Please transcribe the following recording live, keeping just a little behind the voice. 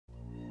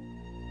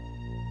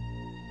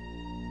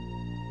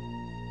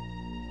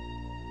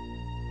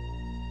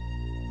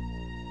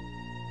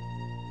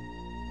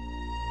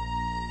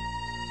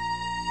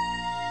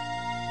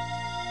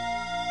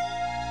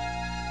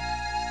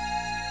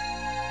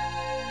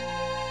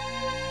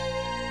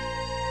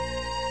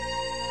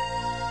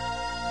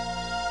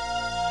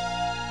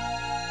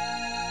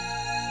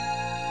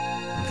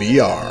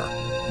VR,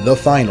 the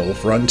final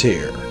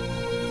frontier.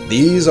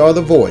 These are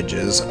the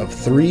voyages of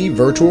 3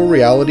 virtual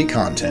reality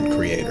content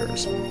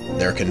creators.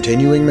 Their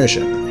continuing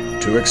mission: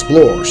 to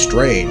explore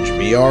strange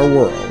VR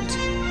worlds,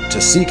 to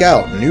seek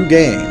out new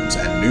games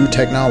and new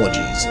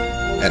technologies,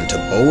 and to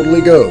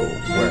boldly go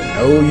where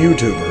no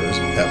YouTubers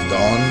have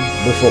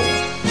gone before.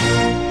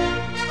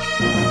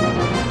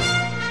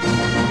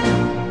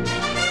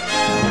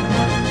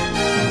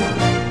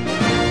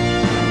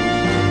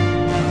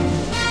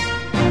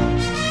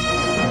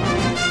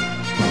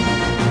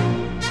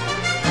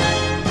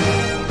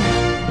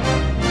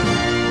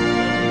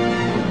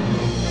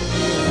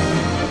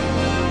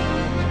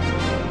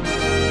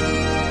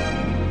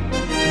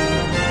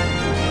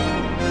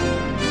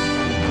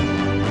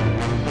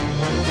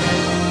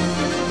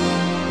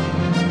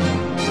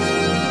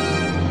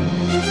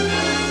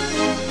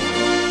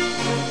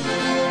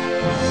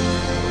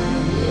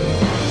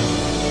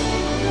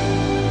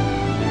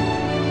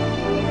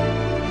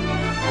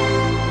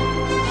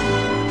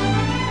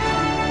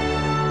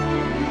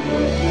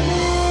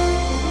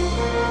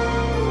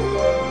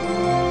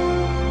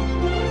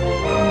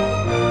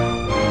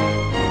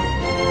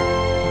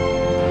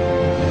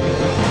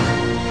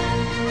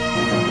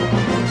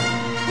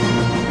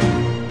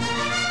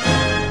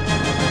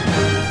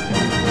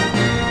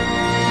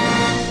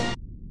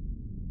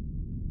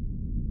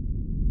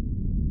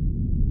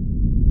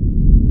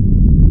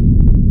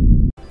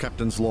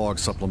 Captain's log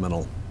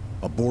supplemental.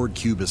 A Borg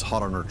cube is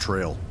hot on our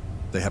trail.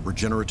 They have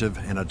regenerative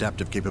and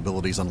adaptive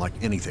capabilities unlike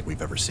anything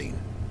we've ever seen.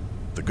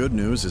 The good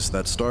news is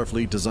that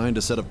Starfleet designed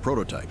a set of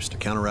prototypes to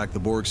counteract the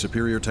Borg's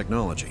superior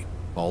technology.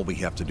 All we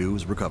have to do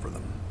is recover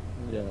them.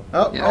 Yeah.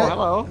 Oh, yeah.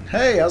 Hello.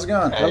 Hey, how's it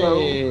going?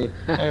 Hello.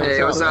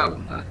 Hey, what's up?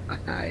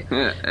 Hi.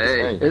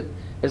 Hey.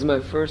 It's my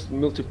first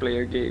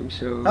multiplayer game,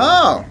 so...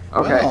 Oh,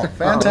 okay. Well,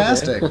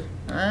 fantastic.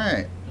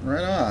 Alright,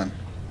 right on.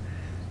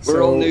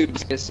 We're all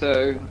noobs here,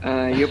 so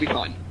you'll be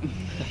fine.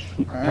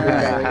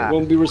 Alright. I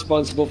won't be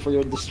responsible for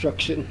your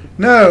destruction.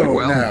 No,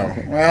 Well,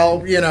 no.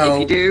 Well, you know...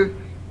 If you do,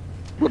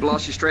 we'll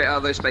blast you straight out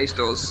of those space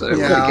doors, so be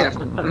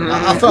careful.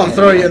 I'll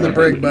throw you in the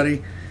brig,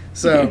 buddy.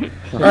 So,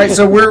 alright,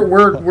 so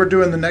we're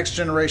doing the next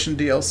generation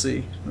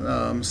DLC.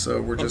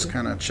 So we're just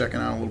kind of checking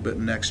out a little bit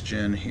next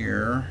gen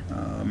here.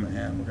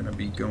 And we're going to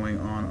be going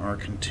on our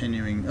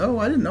continuing... Oh,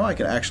 I didn't know I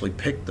could actually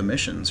pick the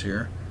missions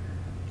here.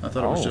 I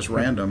thought it was just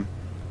random.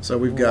 So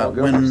we've got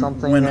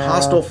when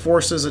hostile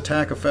forces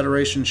attack a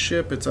Federation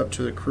ship, it's up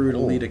to the crew to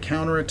lead a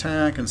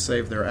counterattack and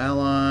save their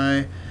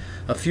ally.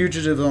 A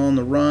fugitive is on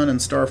the run and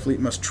Starfleet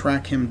must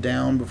track him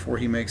down before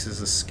he makes his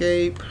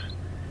escape.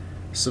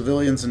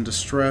 Civilians in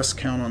distress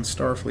count on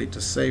Starfleet to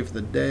save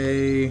the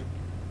day.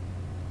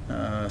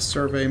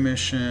 Survey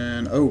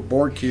mission. Oh,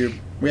 Borg cube.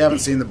 We haven't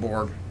seen the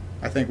Borg.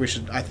 I think we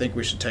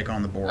should take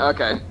on the Borg.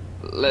 Okay,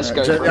 let's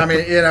go. I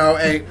mean, you know,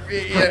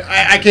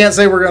 I can't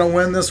say we're gonna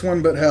win this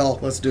one, but hell,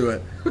 let's do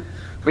it.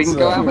 We can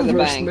go out with a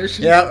bang.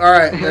 Yeah, all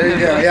right, there you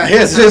go. Yeah,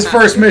 his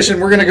first mission.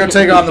 We're gonna go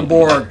take on the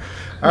Borg.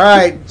 All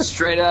right,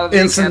 straight out of the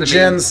Ensign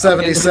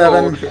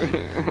Jins77.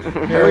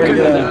 Here we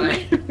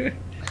go.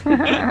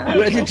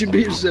 Ready to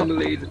be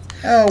assimilated.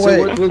 Oh wait.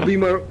 So what will be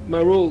my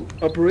role?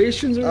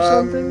 Operations or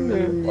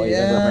something? Well, you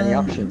don't have any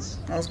options.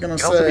 I was gonna You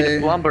can also be say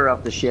the plumber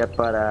of the ship,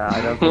 but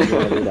I don't think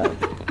you're gonna do that.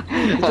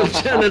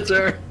 The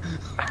janitor.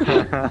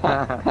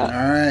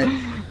 Alright.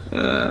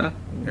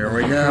 Here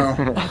we go.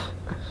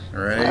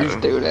 Ready?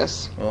 Let's do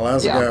this. Well,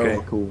 let's go. Okay,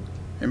 cool.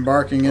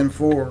 Embarking in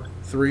 4,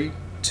 3,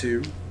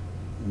 2,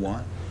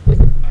 1.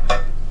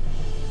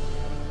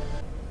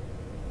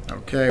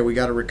 Okay, we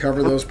got to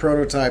recover those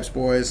prototypes,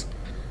 boys.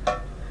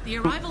 The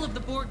arrival of the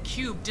Borg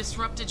cube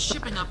disrupted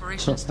shipping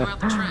operations throughout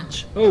the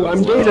trench. Oh,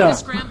 I'm We're Data.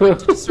 scrambling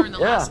to discern the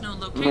last known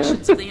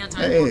locations of the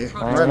anti-Borg Hey,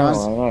 prototypes. right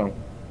on.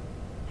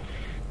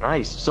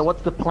 Nice. So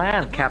what's the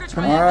plan,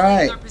 Captain? All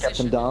right.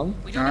 Captain Dom?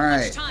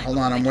 Alright, hold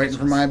on, I'm waiting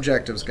for my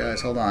objectives, guys.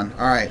 Hold on.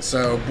 Alright,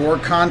 so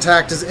Borg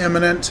contact is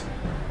imminent.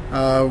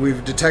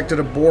 We've detected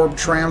a Borg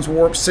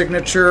transwarp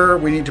signature.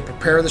 We need to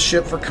prepare the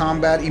ship for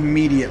combat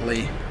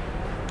immediately.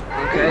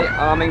 Okay,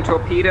 arming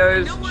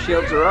torpedoes.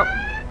 Shields are up.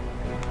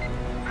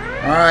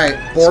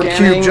 Alright, Borg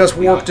cube just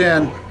warped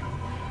in.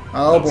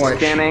 Oh boy.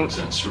 Scanning.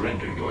 And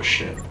surrender your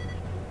ship.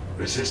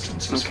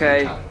 Resistance is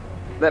Okay. futile.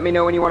 Let me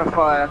know when you want to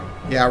fire.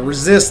 Yeah,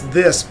 resist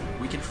this,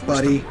 We can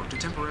force buddy. the Borg to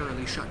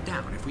temporarily shut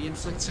down if we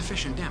inflict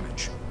sufficient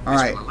damage. All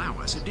This right. will allow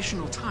us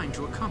additional time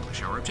to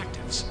accomplish our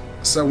objectives.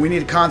 So we need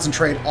to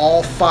concentrate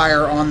all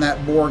fire on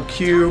that Borg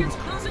cube.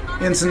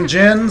 Ensign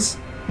Jins,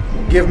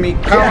 give me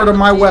power to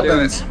my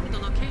weapons. The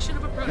location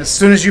of a As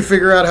soon as you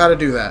figure out how to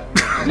do that.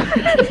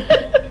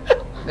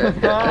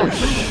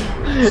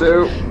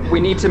 So we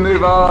need to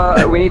move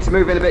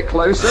in a bit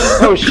closer.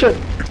 Oh shit!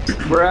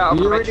 We're out.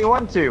 Do you of really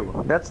want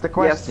to? That's the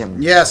question.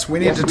 Yes, we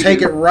need Yes, to we take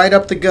do. it right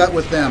up the gut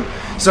with them.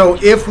 So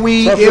if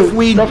we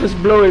Stuff is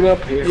blowing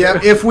up here. yeah,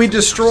 if we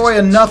destroy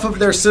enough of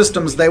their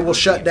systems, they will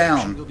shut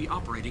down. We'll be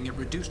operating at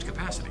reduced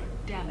capacity.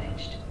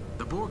 damaged.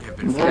 The Borg have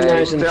been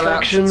Organize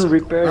infection,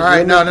 repair. All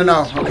right, no.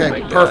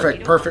 Okay, Oh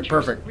perfect.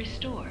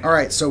 Restore. All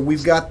right, so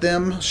we've got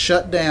them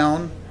shut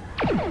down.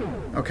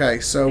 Okay,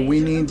 so we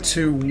need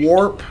to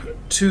warp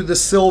to the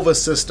Silva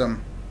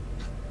system.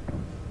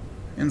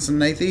 Ensign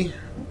Nathie,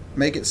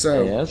 make it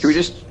so. Yes. Should we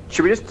just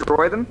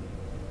destroy them?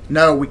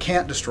 No, we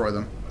can't destroy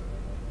them.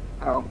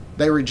 Oh.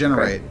 They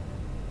regenerate. Okay.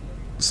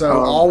 So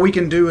all we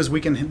can do is we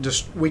can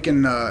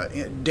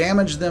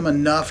damage them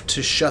enough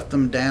to shut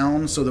them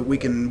down, so that we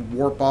can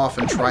warp off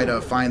and try to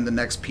find the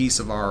next piece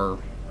of our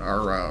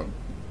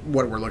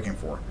what we're looking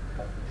for.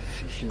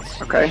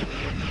 Okay.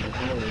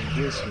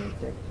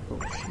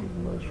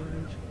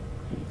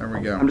 There we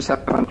go. I'm just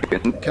having fun.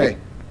 Okay.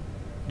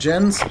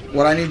 Jins,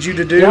 what I need you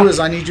to do is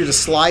I need you to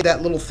slide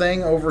that little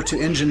thing over to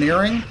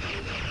engineering.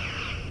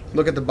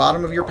 Look at the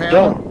bottom of your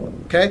panel.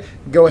 Okay.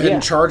 Go ahead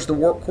and charge the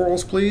warp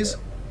corals, please.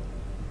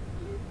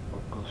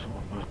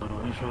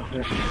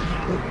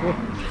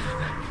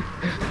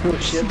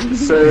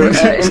 So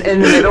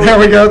in the middle. There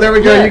we go. There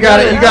we go. You got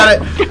it. You got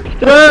it.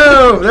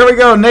 Whoa! There we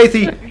go.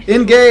 Nathie,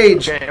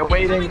 engage. Okay,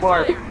 awaiting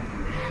warp.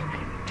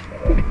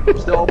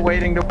 Still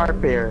waiting to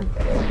warp here.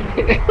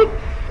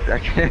 I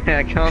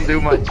can't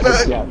do much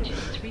just yet.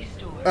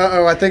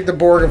 Uh-oh, I think the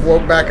Borg have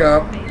woke back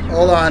up.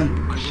 Hold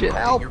on. Shit,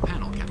 help!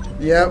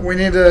 Yeah, we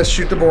need to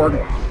shoot the Borg.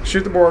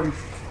 Shoot the Borg.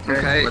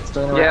 Okay. Let's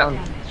turn around.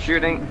 Yeah.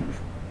 Shooting.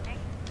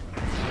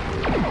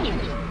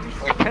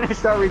 Can I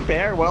start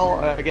repair? Well,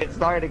 get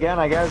started again,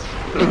 I guess.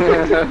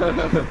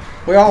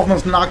 We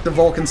almost knocked the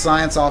Vulcan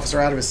science officer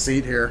out of his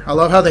seat here. I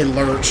love how they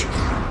lurch.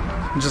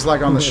 Just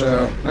like on the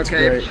show. That's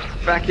Okay, great.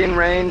 back in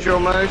range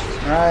almost.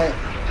 Alright.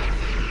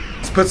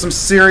 Let's put some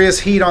serious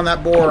heat on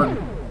that Borg.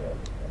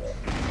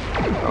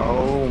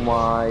 Oh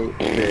my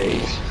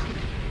days.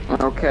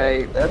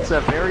 Okay. That's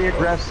a very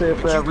aggressive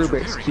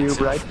Rubik's Cube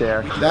right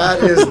there.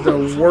 That is the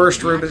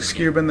worst Rubik's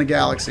Cube in the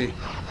galaxy.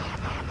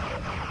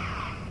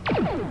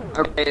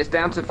 Okay, it's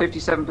down to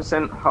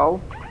 57%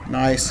 hull.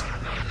 Nice.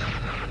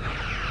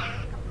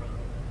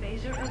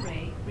 Laser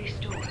array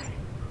restored.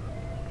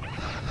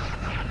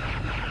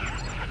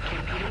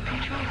 Computer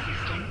control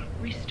system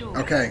restored.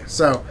 Okay,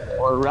 so.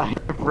 We're right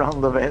in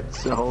front of it,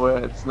 so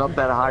it's not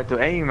that hard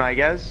to aim, I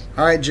guess.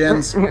 Alright,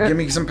 Jins, give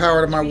me some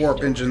power to my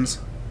warp engines.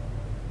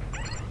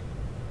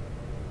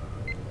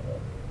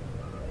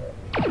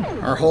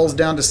 Our hull's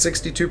down to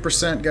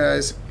 62%,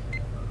 guys.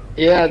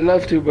 Yeah, I'd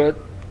love to, but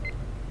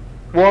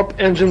warp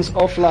engines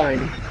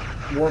offline.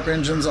 Warp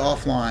engines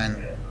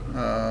offline.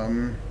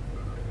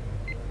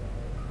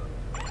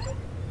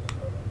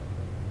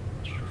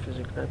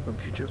 Physical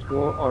computer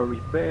core are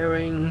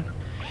repairing.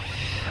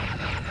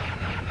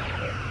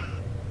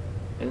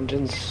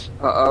 Engines.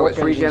 Uh-oh, warp it's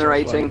engines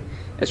regenerating. offline.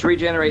 It's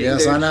regenerating.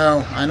 Yes, I dudes.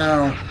 know, I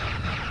know.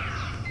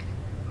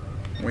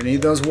 We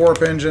need those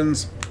warp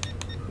engines.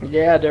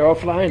 Yeah, they're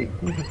offline.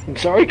 I'm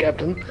sorry,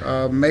 Captain.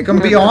 Make them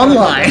be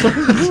online.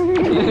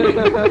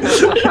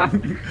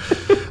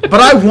 But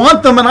I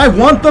want them, and I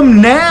want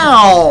them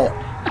now.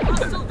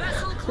 Hostile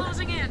vessel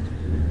closing in.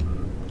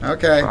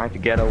 Okay. Trying to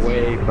get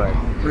away, but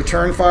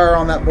Return fire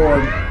on that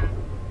Borg.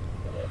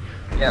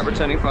 Yeah,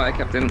 returning fire,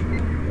 Captain.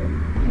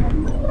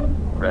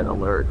 red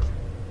alert.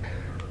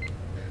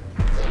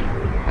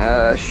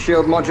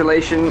 Shield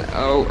modulation.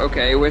 Oh,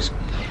 okay.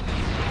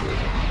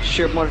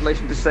 Shield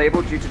modulation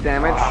disabled due to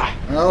damage.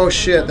 Oh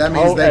shit, that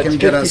means they can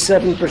get us.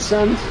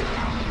 57%.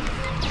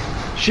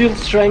 Shield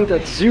strength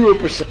at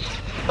 0%.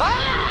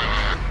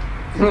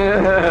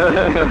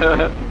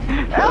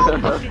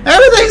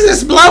 Everything's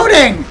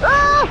exploding!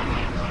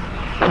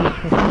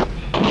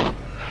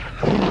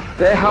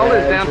 Their hull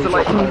is down to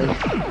like.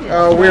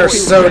 Oh, we are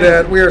so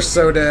dead. We are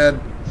so dead.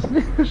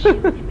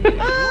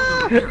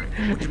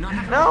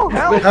 No,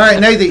 help! Alright,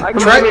 Nathie,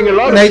 having a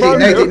lot of fun,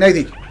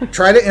 Nathie,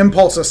 try to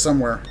impulse us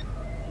somewhere.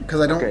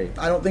 Because I Okay.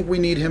 don't think we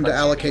need him to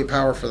allocate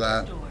power for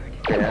that.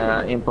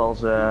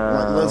 Impulse.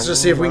 Let's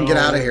just see if we can get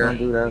out of here. Can't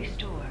do that.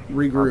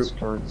 Regroup.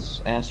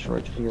 Towards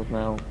asteroid field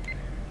now.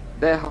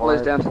 Their hull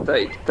is down to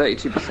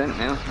 32%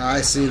 now. I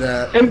see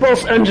that.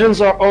 Impulse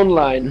engines are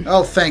online.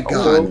 Oh, thank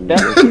So God.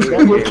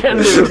 that we can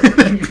do.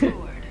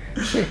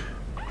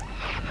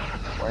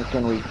 Where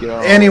can we go?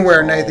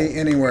 Anywhere, Oh, Nathie,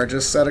 anywhere.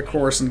 Just set a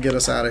course and get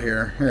us out of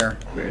here. Here.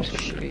 Where's the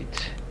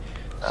gate?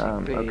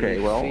 okay,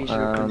 well,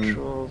 Phaser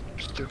control,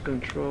 booster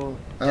control.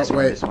 Oh, this one,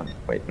 wait. this one.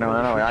 Wait, no,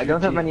 I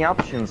don't have many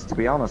options, to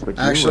be honest with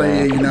you.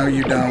 Actually, you know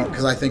you don't,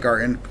 because I think our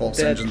impulse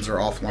Dead. engines are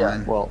Yeah,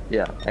 offline. well,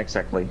 yeah,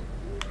 exactly.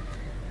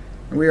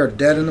 We are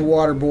dead in the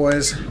water,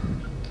 boys.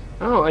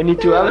 Oh, I need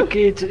to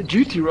allocate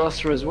duty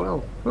roster as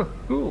well. Huh,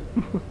 cool.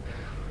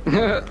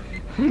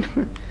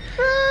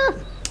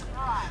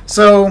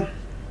 So,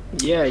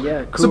 Yeah, cool.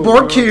 it's a Borg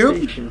We're on cube,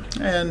 station.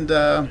 and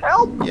yeah,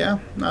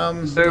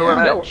 So,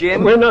 yeah.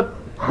 Jin, We're not.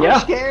 Yeah.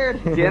 Scared.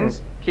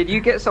 Jins, could you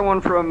get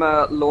someone from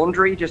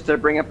laundry just to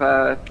bring up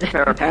a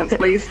pair of pants,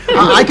 please?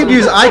 I could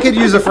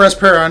use a fresh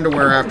pair of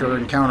underwear after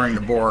encountering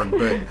the Borg,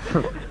 but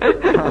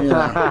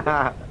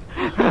yeah.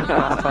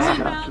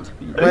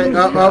 Wait,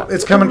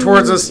 it's coming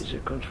towards us.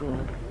 Phaser control.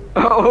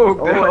 Oh,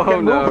 Oh, it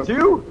can no. move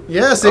too?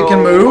 Yes, it can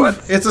Oh, move.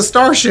 what? It's a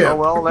starship. Oh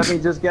well, let me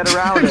just get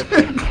around it.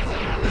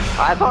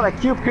 I thought a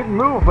cube couldn't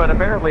move, but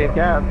apparently it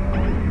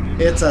can.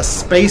 It's a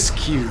space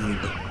cube.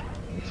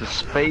 It's a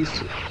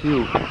space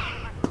cube.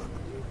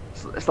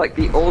 It's like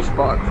the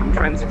Allspark from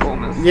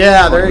Transformers.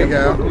 Yeah, there you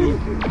go.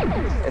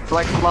 It's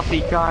like fluffy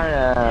car.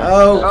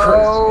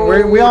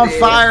 We on dear.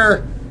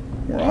 fire.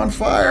 We're on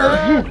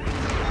fire.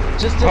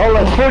 Just Hold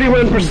on,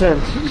 41%.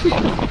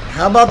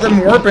 How about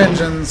them warp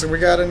engines? We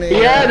got any?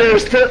 Yeah, they're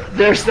still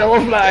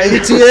offline.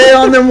 ATA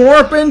on them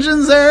warp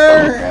engines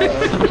there.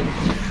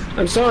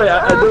 I'm sorry,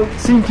 I don't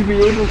seem to be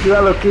able to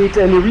allocate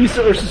any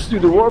resources to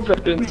the warp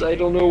engines. I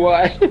don't know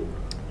why.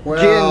 Well,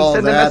 Jin,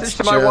 send a that's message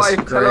to my just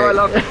wife. Tell her I great.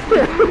 love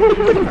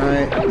her.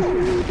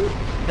 All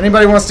right.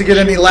 Anybody wants to get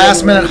any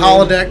last-minute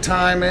holodeck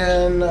time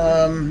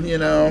in? You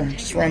know,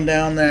 just run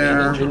down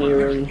there.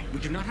 Engineering. We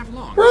do not have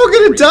long. We're all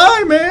gonna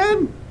die,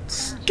 man.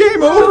 It's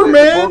game over,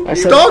 man. I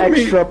said Dog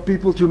meat. extra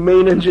people to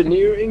main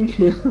engineering.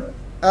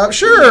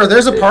 Sure.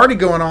 There's a party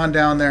going on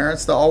down there.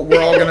 It's the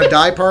we're all gonna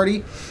die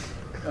party.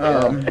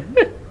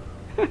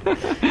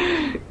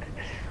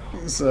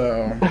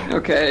 So.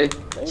 Okay,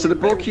 so the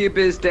Borg cube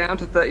is down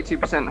to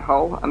 32%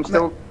 hull. I'm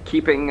still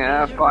keeping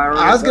fire.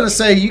 I was gonna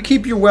say, you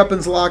keep your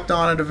weapons locked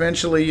on it.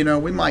 Eventually, you know,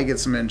 we might get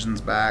some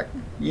engines back.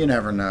 You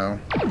never know.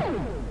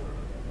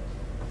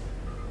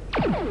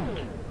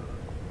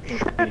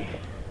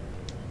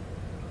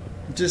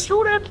 Just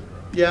shoot it.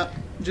 Yeah,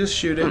 just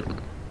shoot it.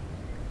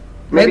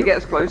 Maybe get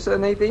us closer,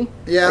 Nathie?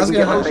 Yeah, I was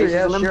Get gonna. my faces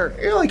on them? sure.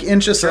 You're like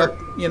inches up,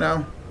 you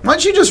know. Why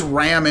don't you just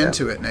ram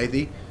into it,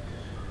 Nathie?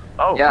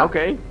 Oh, Yeah.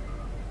 okay.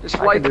 Just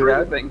fly can do through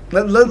that. everything.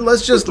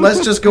 Let's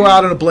just go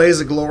out in a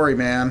blaze of glory,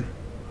 man.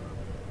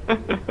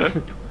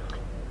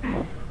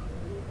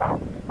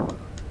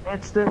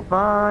 It's the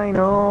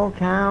final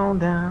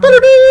countdown.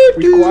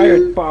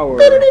 Required power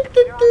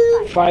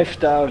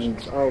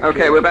 5,000.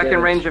 Okay, we're back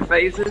in range of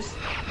phases.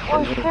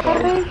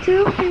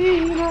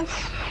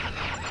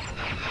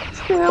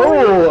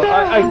 Oh,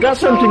 I got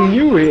something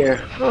new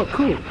here. Oh,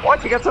 cool.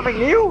 What? You got something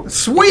new?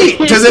 Sweet.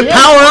 Does it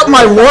power up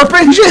my warp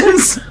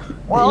engines?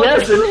 Well,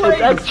 Yes,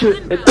 it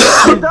actually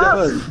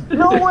does.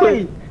 No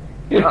way.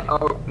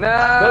 Uh-oh.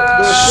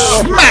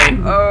 No! Smack.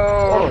 Oh.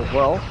 Oh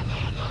well.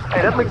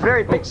 Hey, that looks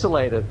very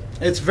pixelated.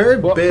 It's very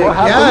big. what Yeah,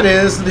 happened?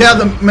 it is. Yeah,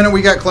 the minute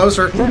we got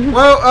closer.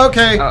 Whoa.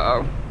 Okay.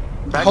 Uh-oh.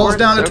 Holds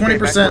down to Okay,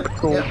 20%.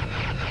 Cool.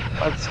 Yeah.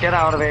 Let's get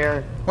out of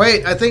here.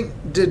 Wait, I think,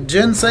 did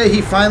Jin say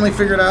he finally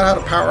figured out how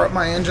to power up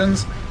my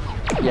engines?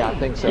 Yeah, I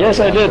think so. Yes,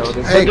 I did. So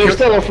But Hey, they're could-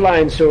 still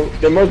offline, so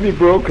they must be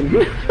broken.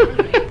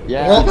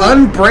 yeah. Well,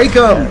 unbreak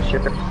them.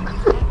 Sure.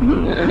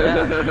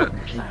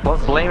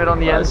 Don't blame it on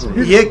the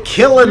ensign. You're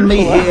killing me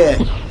here.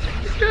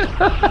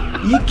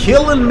 You're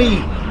killing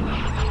me.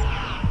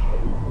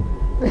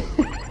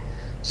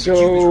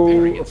 So,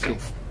 Repairing okay.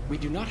 itself. We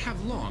do not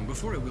have long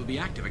before it will be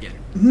active again.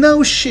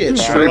 No shit,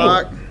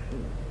 Sherlock.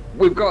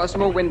 We've got a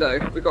small window.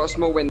 We've got a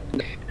small window.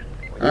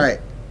 All right.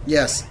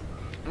 Yes.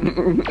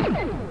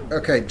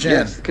 Okay, Jen.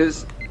 Yes,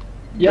 because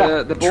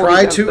Yeah. the Borg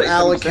Try is down to 37%.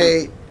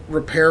 allocate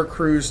repair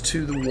crews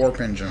to the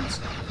warp engines.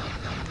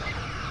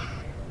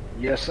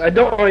 Yes, I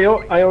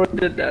already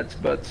did that,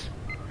 but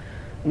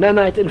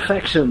nanite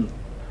infection.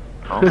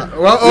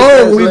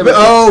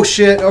 Oh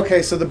shit.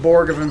 Okay, so the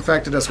Borg have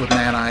infected us with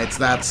nanites.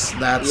 That's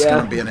Yeah.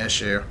 going to be an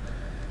issue.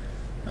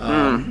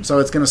 So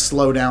it's going to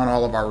slow down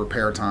all of our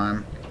repair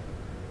time.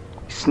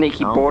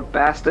 Sneaky bored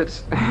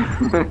bastards.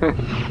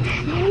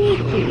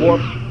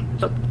 Warp.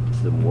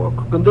 The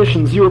warp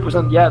condition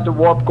 0%. Yeah, the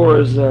warp core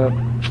is dead.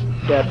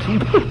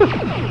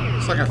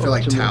 It's like I feel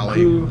like Tally.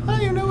 I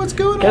don't even know what's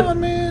going on,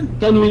 man.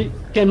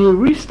 Can we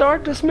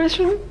restart this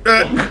mission?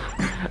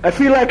 I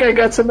feel like I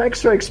got some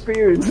extra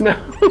experience now.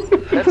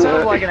 That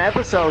sounds like an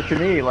episode to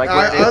me. Like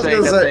I where was they say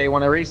gonna that say- they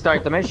want to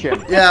restart the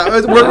mission. Yeah,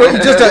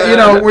 we're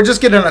just we're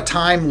just getting a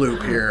time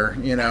loop here,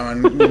 you know,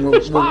 and we'll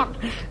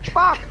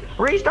Spock,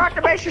 restart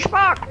the mission,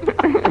 Spock.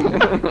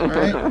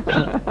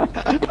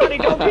 right? Buddy,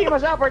 don't beam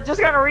us up. We're just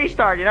gonna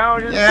restart. You know.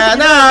 Just, Yeah,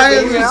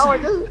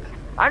 no,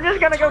 I'm just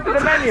gonna go to the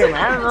menu,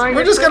 man. Like,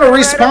 we're just gonna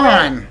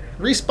respawn.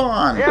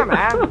 Respawn. Yeah,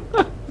 man.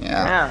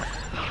 Yeah.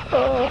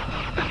 Yeah.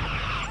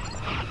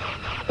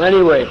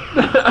 Anyway,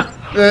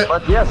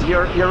 But yes,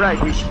 you're right.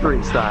 We should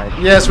restart.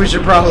 Yes, we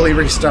should probably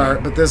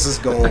restart, but this is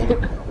gold. This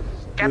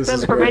Captain's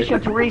is great.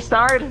 permission to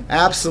restart.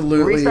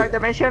 Absolutely. Restart the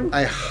mission.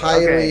 I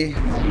highly,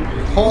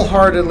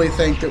 wholeheartedly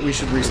think that we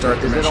should restart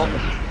the Is it,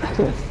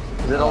 mission.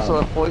 is it also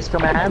a voice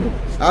command?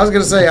 I was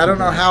gonna say I don't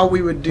know how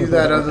we would do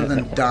that other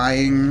than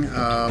dying.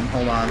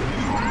 Hold on.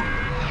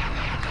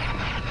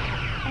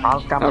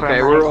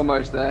 Okay, we're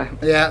almost there.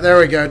 Yeah, there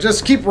we go.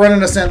 Just keep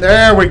running us in.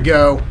 There we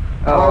go.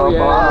 Oh,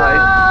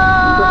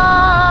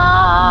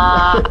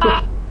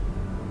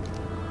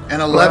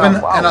 And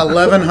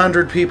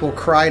 1,100 people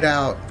cried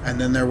out, and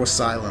then there was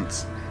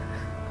silence.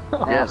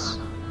 Yes.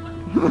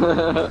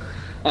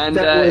 And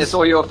was- it's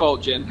all your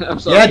fault, Jin. I'm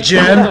sorry. Yeah,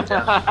 Jen.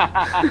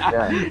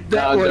 Yeah.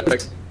 that No,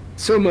 was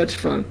so much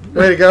fun.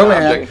 Way to go,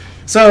 man. Okay.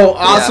 So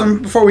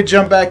awesome. Before we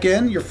jump back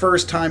in, your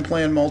first time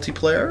playing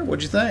multiplayer.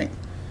 What'd you think?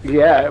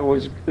 Yeah, it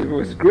was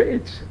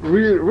great.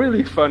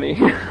 Really funny.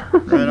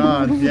 Right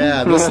on.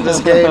 Yeah, this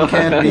game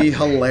can be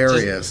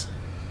hilarious.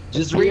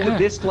 Just read the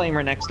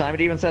disclaimer next time.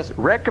 It even says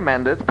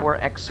recommended for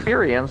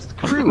experienced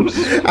crews.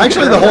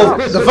 Actually,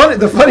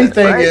 the funny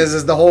thing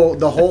is the whole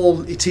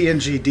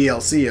TNG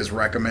DLC is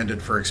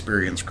recommended for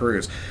experienced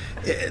crews.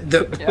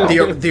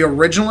 The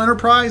original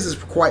Enterprise is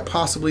quite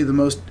possibly the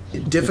most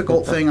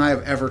difficult thing I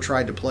have ever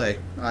tried to play.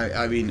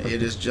 I mean,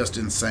 it is just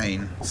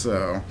insane.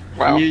 So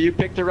wow. You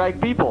picked the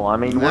right people. I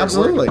mean,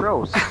 absolutely, we're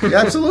pros. Yeah,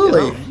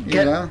 absolutely.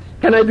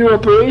 Can I do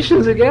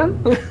operations again?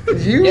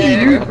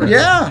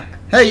 Yeah.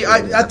 Hey,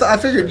 I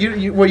figured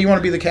you want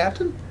to be the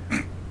captain?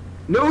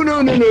 No.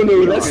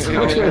 Let's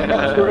Oh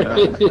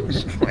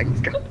my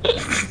God.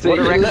 What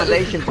a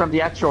recommendation from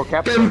the actual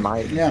captain,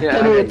 Mike.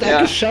 Can we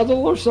attack a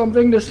shuttle or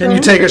something this time? Can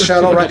you take a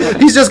shuttle? Right?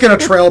 He's just going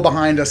to trail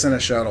behind us in a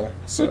shuttle.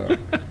 So.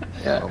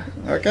 Yeah.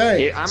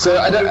 Okay.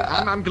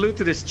 I'm glued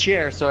to this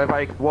chair, so if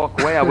I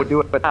walk away, I would do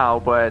it now,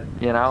 but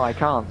I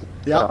can't.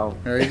 Yeah. So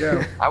there you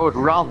go. I would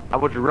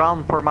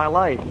run for my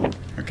life.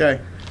 Okay.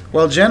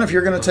 Well, Jen, if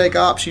you're going to take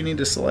ops, you need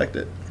to select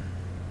it.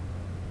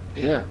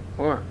 Yeah.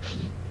 Or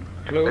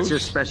close. That's your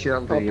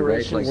specialty,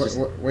 right? Like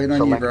wait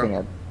on you,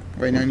 bro.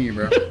 Waiting on you,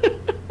 bro.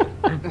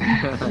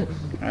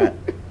 Alright,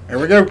 here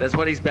we go. That's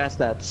what he's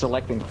best at,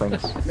 selecting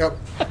things. Yep.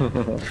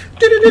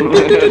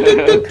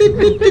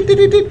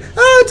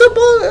 It's a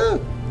ball.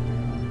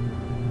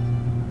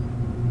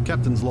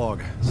 Captain's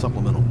log,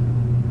 supplemental.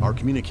 Our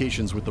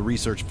communications with the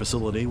research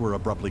facility were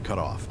abruptly cut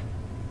off.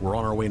 We're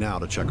on our way now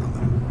to check on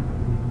them.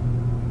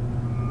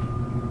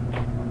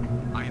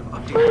 I have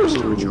updated our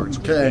star charts.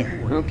 Okay.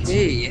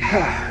 Okay.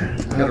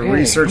 The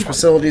research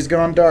facility's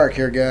gone dark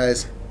here,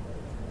 guys.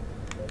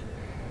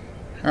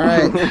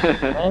 Alright.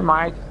 Hey,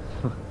 Mike.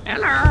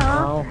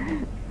 Hello.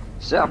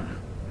 So,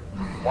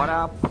 what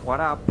up?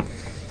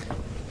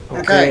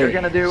 Okay. You're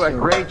gonna do a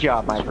great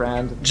job, my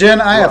friend. Jen,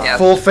 I have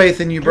full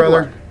faith in you,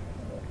 brother.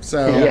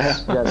 So.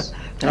 Yes. All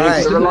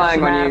right.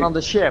 Relying on you on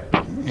the ship.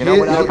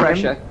 without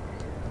pressure.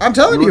 I'm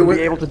telling you, we'd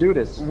be able to do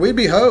this. We'd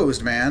be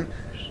hosed, man.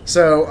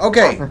 So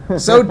okay,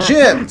 so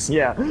Jins.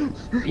 Yeah.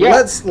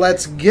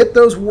 Let's get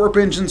those warp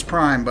engines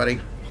primed,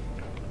 buddy.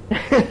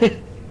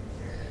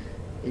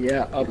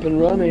 Yeah, up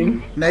and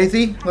running.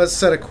 Nathie, let's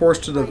set a course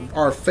to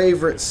our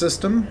favorite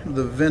system,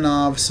 the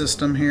Vinov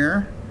system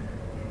here.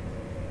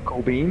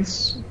 Cool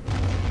beans.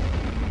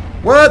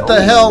 What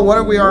the hell? What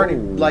are we already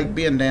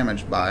being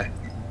damaged by?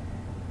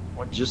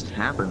 What just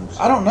happened?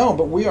 I don't know,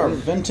 but we are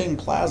venting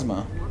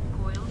plasma.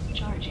 Warp coils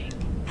charging.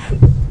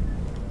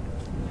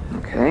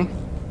 Okay.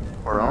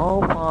 We're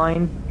all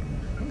fine.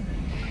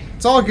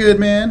 It's all good,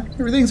 man.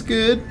 Everything's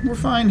good. We're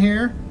fine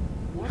here.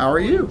 How are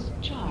you?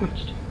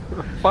 Charged.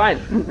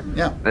 Fine.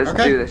 Yeah. Let's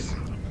do this.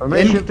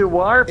 Permission to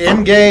warp.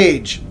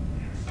 Engage.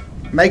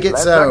 Make it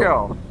Let's so.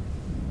 go.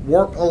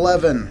 Warp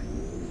 11.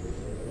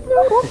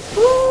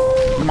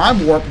 My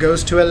warp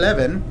goes to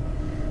 11.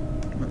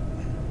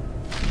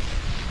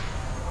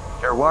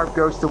 Your warp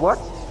goes to what?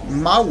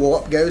 My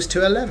warp goes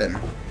to 11.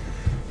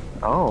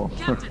 Oh.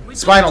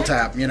 Spinal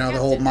Tap, you know, the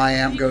whole my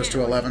amp goes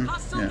to 11.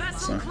 Yeah,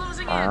 so.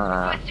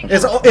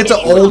 It's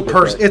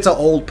an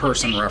old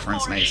person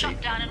reference, Nathie.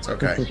 It's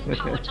okay.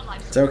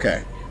 It's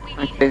okay.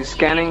 Okay,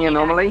 scanning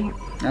anomaly.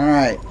 All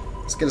right,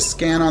 let's get a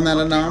scan on that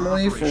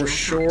anomaly for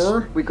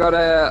sure. We got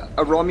a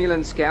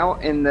Romulan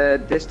scout in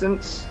the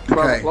distance.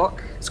 12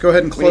 o'clock. Let's go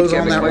ahead and close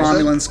on that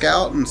closer. Romulan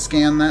scout and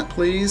scan that,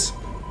 please.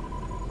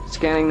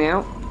 Scanning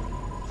now.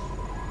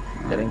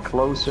 Getting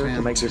closer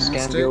to make the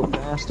scan go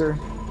faster.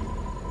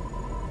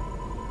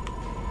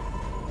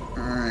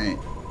 Alright.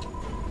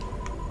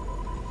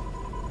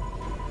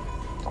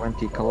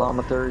 20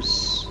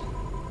 kilometers.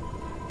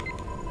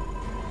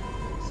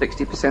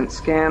 60%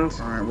 scanned.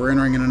 Alright, we're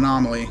entering an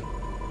anomaly.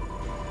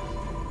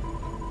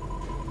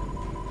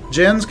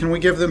 Jins, can we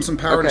give them some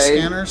power to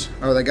scanners?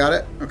 Oh, they got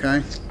it?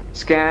 Okay.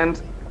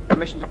 Scanned.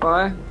 Permission to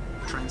fire.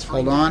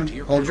 Hold on.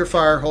 Hold your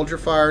fire. Hold your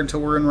fire until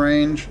we're in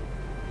range.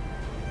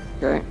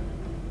 Okay.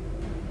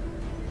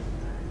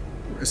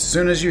 As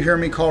soon as you hear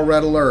me call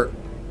red alert.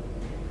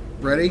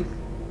 Ready?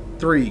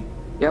 3,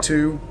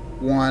 2,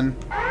 1.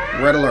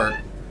 Red alert.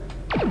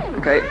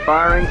 Okay,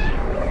 firing.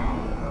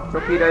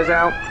 Torpedoes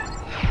out.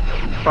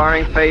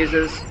 Firing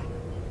phasers.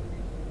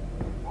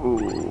 Ooh.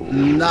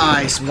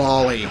 Nice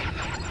volley.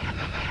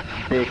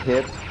 Big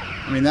hit.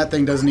 I mean, that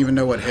thing doesn't even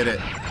know what hit it.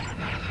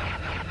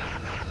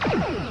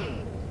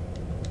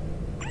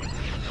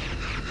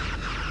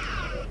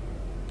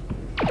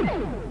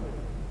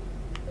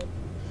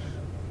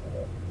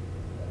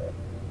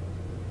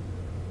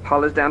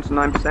 Hull is down to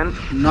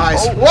 9%.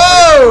 Nice.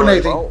 Whoa,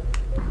 Nathie. Well,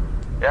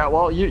 yeah,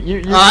 well,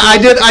 you I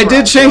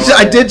did change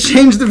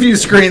the view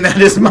screen.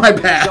 That is my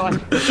bad.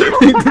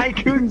 I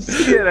couldn't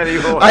see it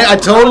anymore. I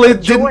totally was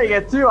enjoying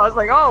it too. I was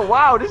like, oh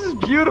wow, this is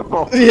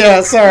beautiful.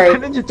 Yeah, sorry.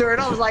 And then you turn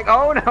it on. I was like,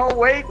 oh no,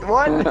 wait,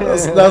 what?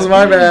 That was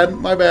my bad.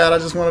 My bad. I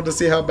just wanted to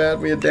see how bad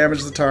we had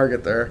damaged the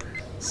target there.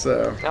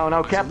 So.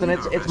 No, Captain,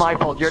 it's my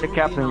fault. You're the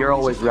captain. You're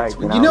always right.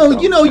 You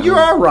know, you're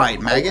all right,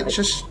 maggot.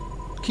 Just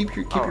keep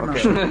your mouth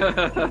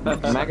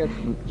shut. Maggot.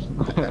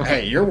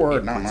 Hey, your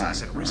word, not mine.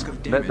 Risk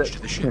of damage to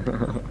the ship.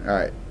 All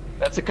right.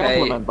 That's a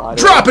compliment, by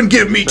the way. Drop and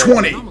give me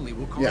 20.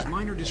 cause Yeah.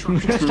 minor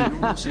disruptions to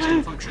normal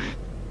system function.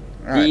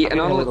 All right. The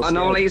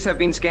anomalies have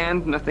been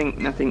scanned.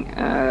 Nothing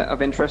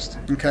of interest.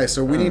 Okay,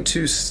 so we need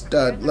to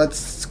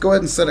let's go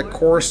ahead and set a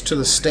course to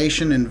the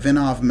station in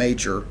Vinov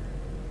Major.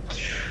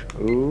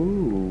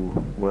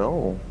 Ooh,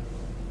 well,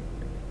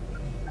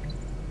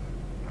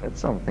 that's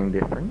something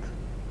different.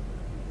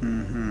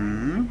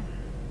 Mm-hmm.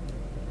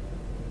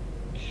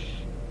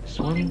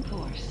 Plotting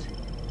course.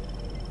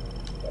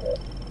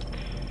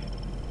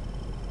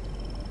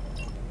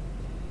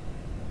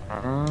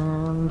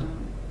 And All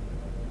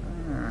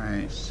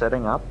right,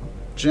 setting up.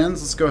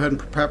 Jens, let's go ahead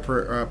and prep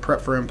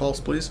for impulse,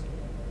 please.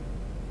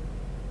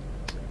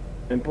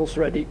 Impulse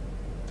ready.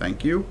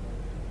 Thank you.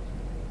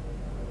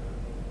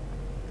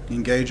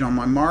 Engage on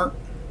my mark.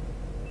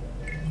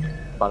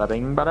 Bada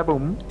bing, bada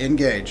boom.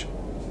 Engage.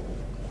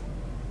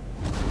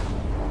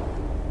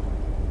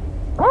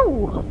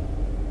 Woo!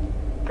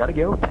 Gotta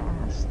go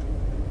fast.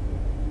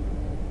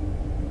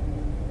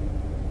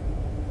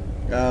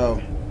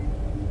 Oh.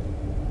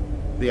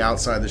 The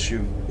outside the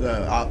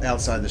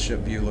ship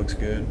view looks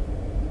good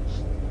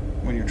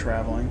when you're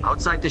traveling.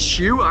 Outside the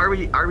shoe? Are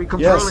we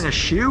controlling a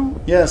shoe?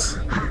 Yes.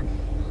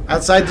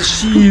 Outside the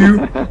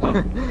shoe.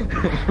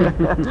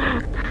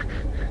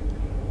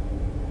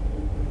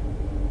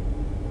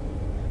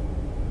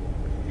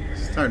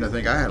 Starting to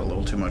think I had a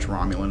little too much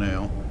Romulan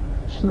ale.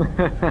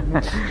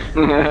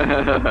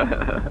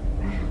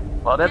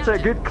 Well, that's a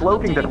good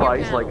cloaking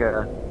device, like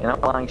a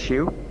flying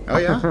shoe. Oh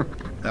yeah,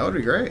 that would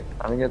be great.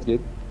 I think that's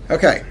good.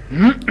 Okay.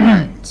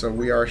 Alright, so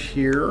we are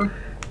here.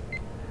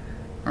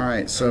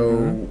 Alright,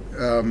 so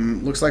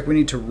looks like we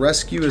need to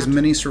rescue as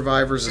many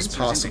survivors as Sensors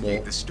possible.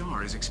 indicate the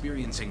star is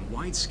experiencing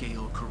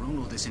wide-scale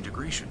coronal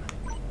disintegration.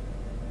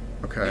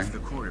 Okay. If the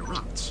core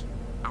erupts,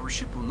 our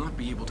ship will not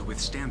be able to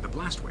withstand the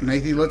blast wave.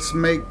 Nathie, let's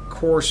make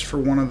course for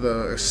one of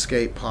the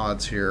escape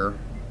pods here.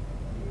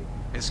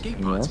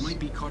 Escape pods Yes. might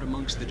be caught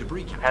amongst the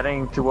debris cap.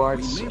 Heading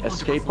towards We may want to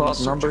escape perform a pod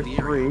search number of the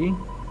area. 3.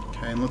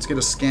 Okay, and let's get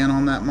a scan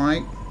on that,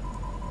 Mike.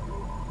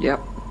 Yep.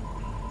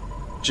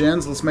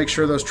 Jens, let's make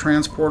sure those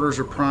transporters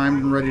are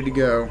primed and ready to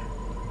go.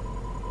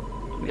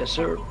 Yes,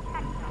 sir.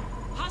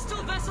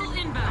 Hostile vessel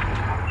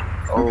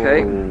inbound.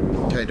 Okay.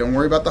 Okay, don't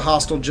worry about the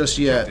hostile just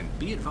yet. Captain,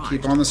 be advised,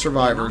 Keep on the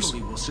survivors. The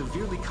anomaly will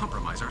severely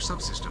compromise our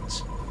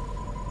subsystems.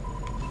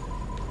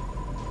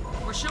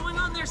 We're showing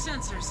on their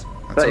sensors.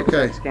 That's 30%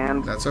 okay.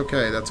 scanned. That's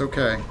okay. That's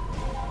okay.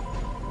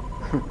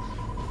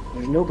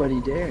 There's nobody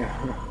there.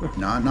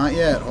 Not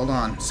yet. Hold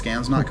on.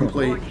 Scan's not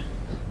complete. Warning.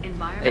 Hey,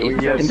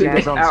 Environment. Yeah, scanned.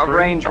 scans on Out of screen.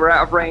 range. We're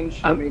out of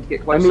range. I'm- We need to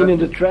get I closer. mean, in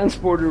the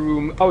transporter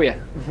room. Oh yeah.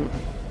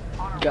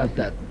 Got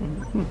that.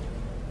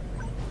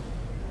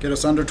 Get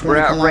us under We're 20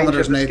 out of range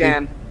kilometers, of the Nathie.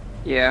 scan.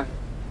 Yeah.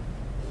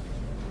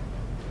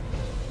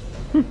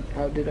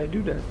 How did I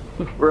do that?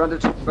 We're under,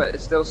 but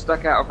it's still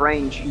stuck out of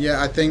range.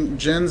 Yeah, I think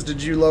Jens,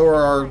 did you lower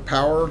our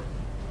power?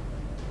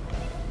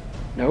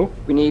 No.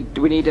 We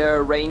need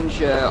a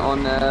range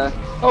on.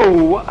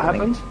 Oh, what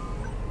happened?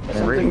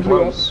 Getting really Something blew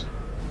up. close.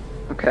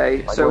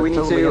 Okay, Like so we're we need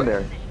totally in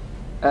to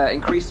there.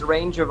 increase the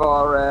range of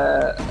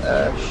our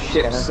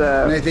ships.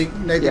 Nathie,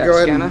 yeah, go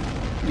ahead scanner.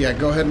 and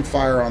go ahead and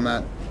fire on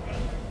that.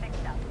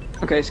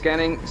 Okay,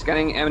 scanning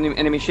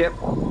enemy ship.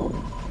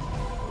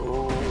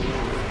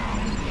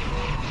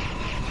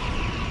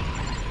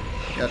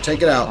 Yeah,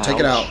 take it out. Take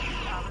it out.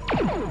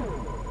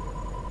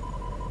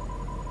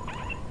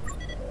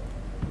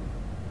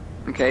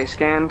 Okay,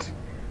 scanned.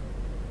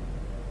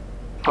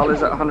 Hull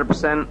is at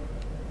 100%.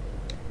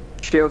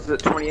 Shields at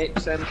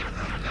 28%.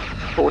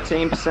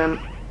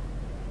 14%.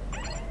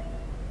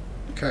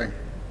 Okay.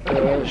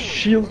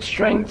 Shield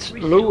strength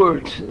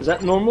lowered. Is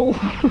that normal?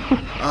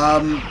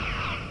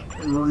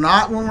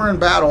 Not when we're in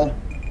battle.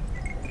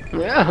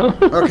 Yeah.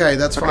 Okay,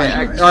 that's fine.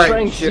 Okay, All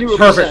right. strength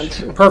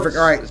 0%. Perfect.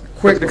 All right.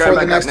 Quick Let's go before the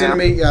back next up now.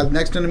 enemy. Yeah,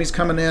 next enemy's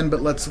coming in,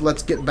 but let's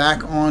get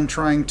back on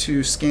trying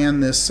to scan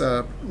this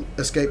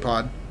escape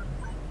pod.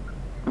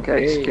 Okay,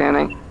 Okay.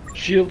 scanning.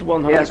 Shield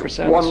Yes,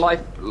 100%.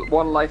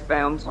 one life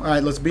found. All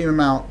right, let's beam him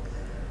out.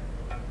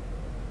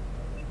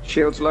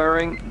 Shields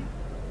lowering.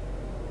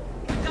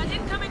 Got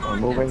incoming We're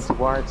moving ordnance.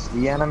 towards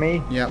the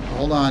enemy. Yep.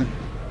 Hold on.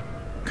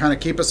 Kind of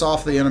keep us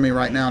off the enemy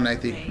right now,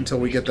 Nathie, until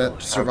we get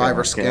that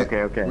survivor scan.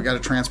 okay. We got to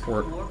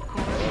transport.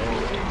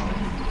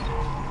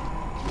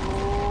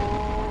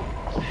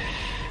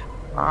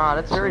 Ah,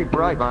 that's very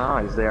bright. My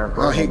eyes there.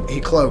 Oh, he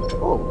cloaked.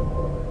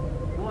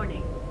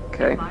 Warning.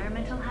 Okay.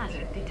 Environmental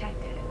hazard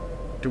detected.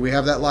 Do we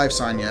have that life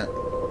sign yet?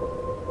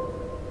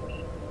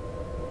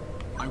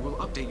 I will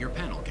update your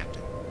panel,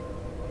 Captain.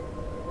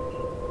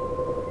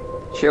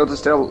 Shields are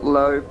still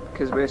low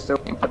because we're still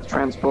waiting for the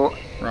transport.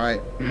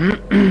 Right.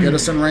 Get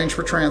us in range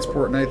for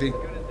transport, Nathie.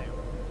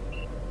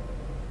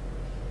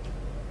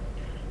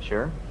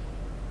 Sure.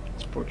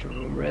 Transporter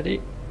room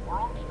ready.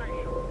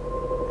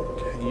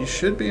 Okay, you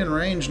should be in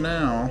range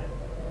now.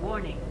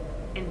 Warning.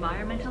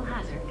 Environmental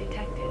hazard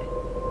detected.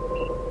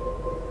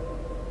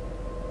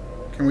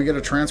 Can we get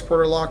a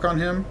transporter lock on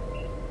him?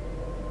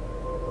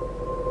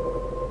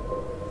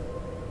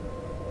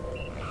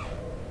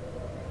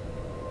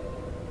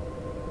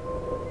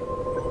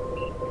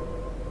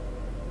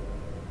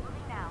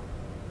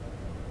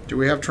 Do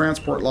we have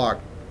transport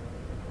lock?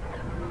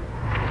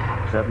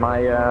 Is that my,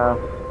 I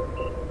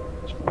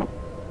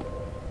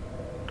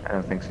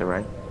don't think so,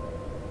 right?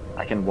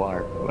 I can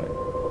warp, but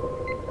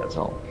that's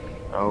all.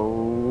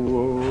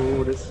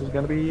 Oh, this is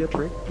gonna be a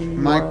tricky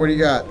Mike, what do you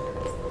got?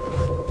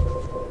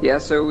 Yeah,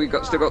 so we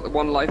still got the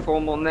one life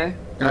form on there.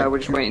 We're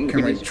just waiting.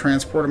 Can we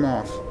transport him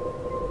off?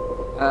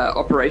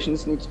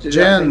 Operations need to do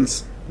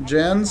Jins,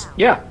 Jins.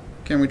 Yeah.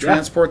 Can we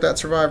transport that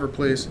survivor,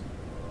 please?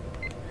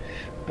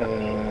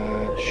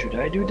 Should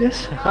I do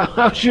this?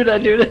 How should I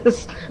do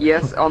this?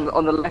 Yes, on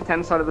the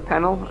left-hand side of the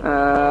panel,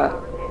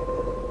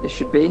 it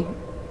should be.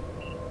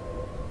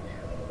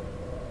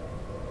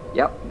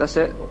 Yep, that's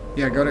it.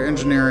 Yeah, go to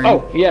engineering.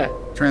 Oh, yeah.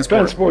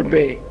 Transport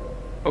bay.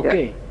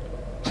 Okay. Yep.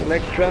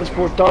 Select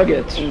transport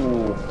targets.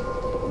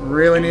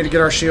 Really need to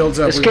get our shields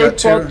up. Escape We've got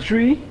 2. pod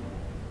 3.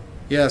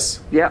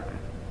 Yes. Yep.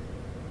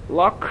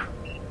 Lock.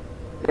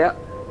 Yep.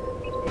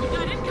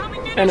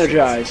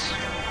 Energize.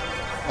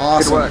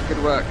 Awesome.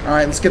 Good work. All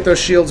right, let's get those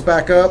shields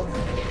back up.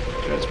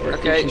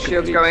 Okay,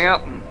 shields going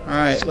up. All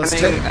right, let's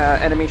take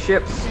enemy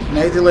ships.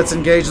 Nathie, let's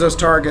engage those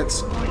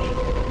targets.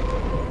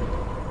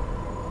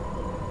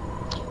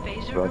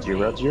 Roger,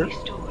 Roger.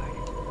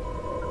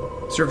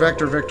 It's your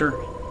vector, Victor.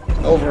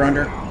 Over,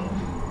 under.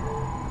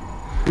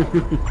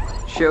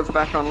 Shields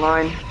back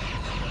online.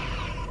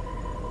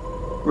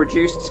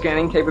 Reduced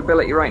scanning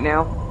capability right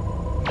now.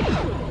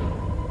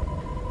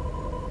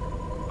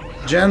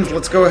 Jens,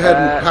 let's go ahead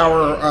and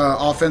power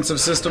offensive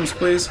systems,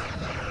 please.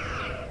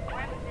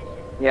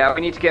 Yeah,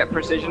 we need to get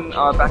precision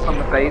back on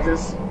the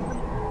phases.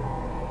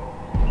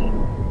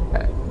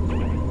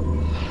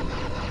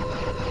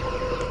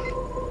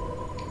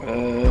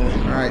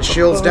 Alright,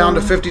 shields down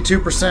to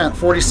 52%,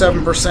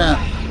 47%.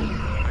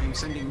 I'm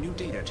sending new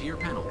data to your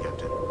panel,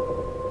 Captain.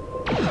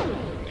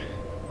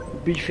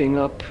 Beefing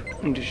up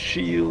the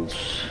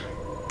shields.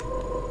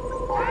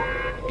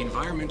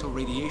 Environmental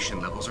radiation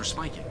levels are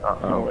spiking.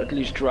 Or at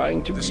least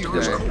trying to The beef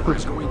star's them up. core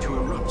is going to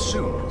erupt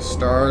soon.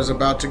 Star's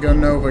about to go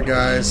nova,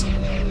 guys.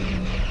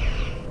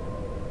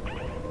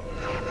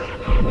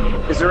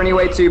 Is there any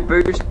way to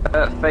boost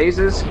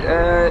phases,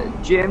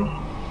 Jim?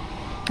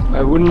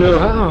 I wouldn't know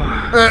how.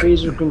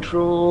 Phaser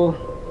control.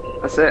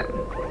 That's it.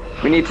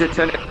 We need to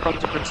turn it on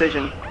to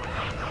precision.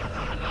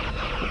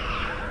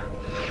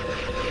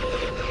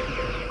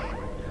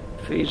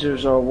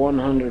 Phasers are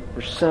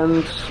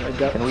 100%. I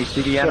got Can we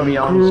see the enemy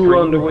on crew screen?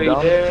 on the way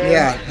there.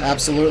 Yeah, I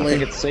absolutely.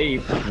 think it's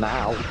safe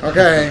now.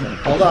 Okay,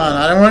 hold on.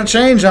 I don't want to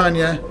change on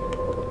you.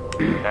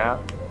 Yeah.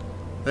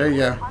 There you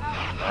go.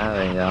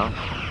 There you go.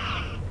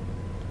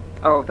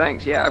 Oh,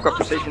 thanks. Yeah, I've got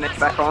precision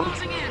back on.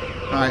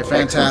 Alright,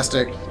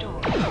 fantastic.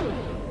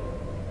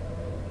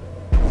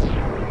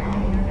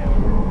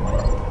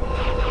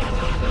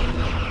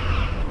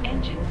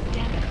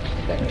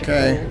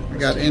 Okay, we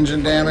got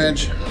engine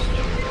damage.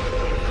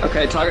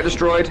 Okay, target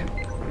destroyed.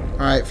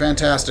 Alright,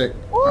 fantastic.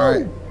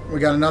 Alright, we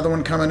got another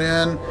one coming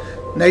in.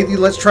 Nathie,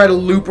 let's try to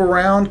loop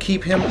around,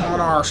 keep him on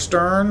our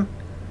stern.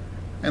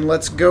 And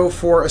let's go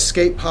for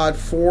escape pod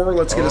 4.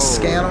 Let's get a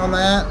scan on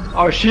that.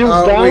 Our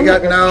shields down. We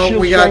got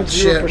we got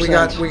shield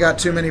shit. We got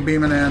too many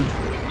beaming in.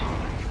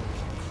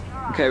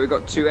 Okay, we've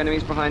got 2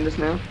 enemies behind us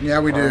now. Yeah,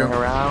 we do.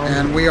 Around.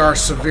 And we are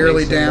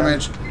severely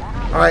damaged.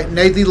 Alright,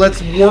 Nathie,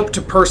 let's warp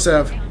to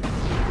Persev.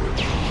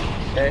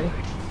 Okay.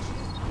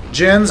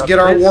 Jens, get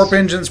our warp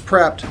engines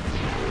prepped.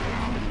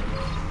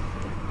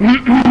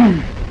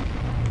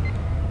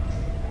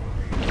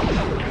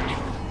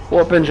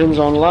 Warp engines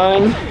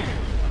online.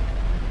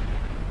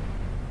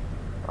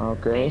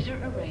 Okay.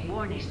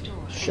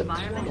 Shit.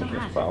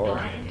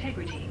 Power.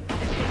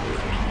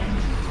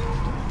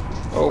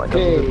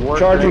 Okay,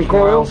 charging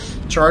coils.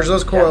 Charge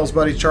those coils,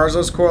 buddy. Charge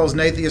those coils.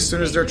 Nathie, as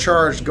soon as they're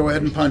charged, go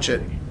ahead and punch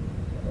it.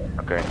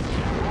 Okay.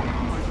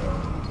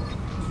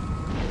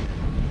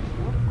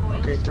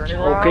 Okay, turn it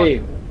around.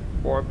 Okay,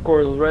 warp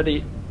coil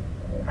ready.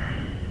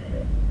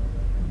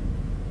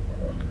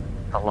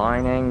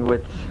 Aligning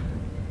with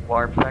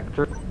warp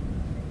vector.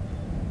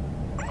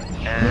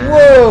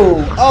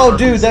 Whoa! Oh,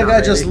 dude, that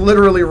guy just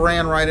literally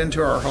ran right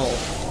into our hull.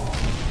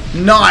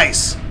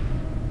 Nice!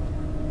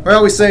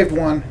 Well, we saved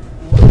one.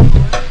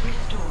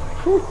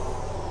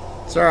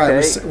 It's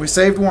alright, Okay. we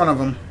saved one of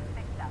them.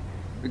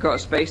 We've got a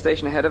space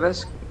station ahead of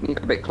us. Need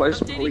a bit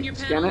closer before we Updating your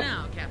can panel scan it.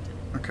 now, Captain.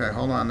 Okay,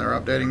 hold on. They're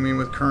updating me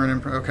with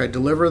current. Okay,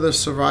 deliver the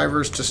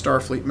survivors to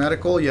Starfleet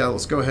Medical. Yeah,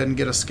 let's go ahead and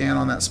get a scan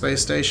on that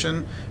space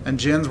station. And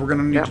Jens, we're going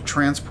to need to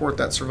transport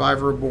that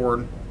survivor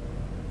aboard.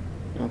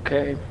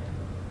 Okay.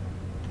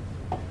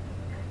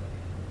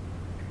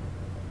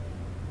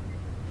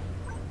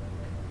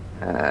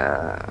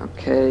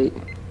 Okay.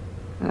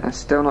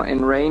 Still not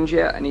in range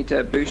yet. I need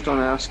to boost on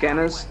our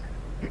scanners.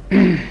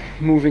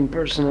 Moving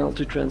personnel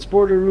to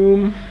transporter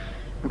room.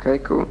 Okay,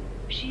 cool.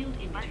 Shield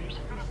emitters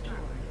restored.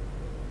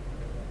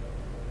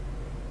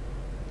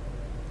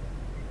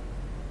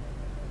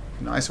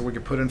 Nice if we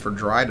could put in for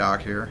dry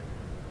dock here.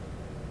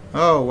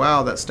 Oh,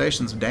 wow, that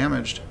station's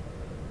damaged.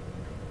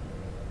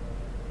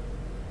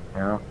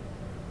 Yeah.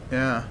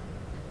 Yeah.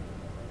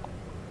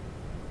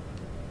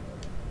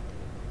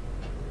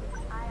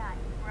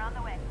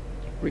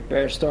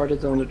 Repair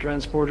started on the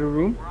transporter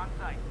room.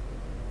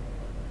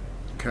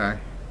 Okay.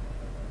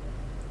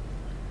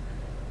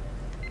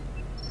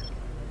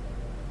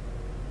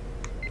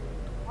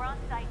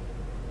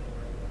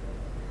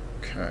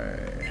 Okay.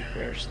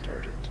 Repair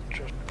started.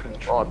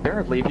 Well,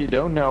 apparently if you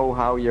don't know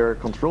how your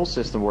control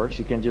system works,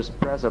 you can just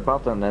press a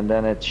button and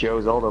then it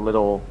shows all the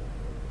little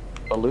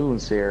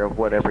balloons here of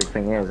what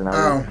everything is and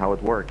how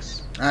it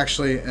works.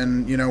 Actually,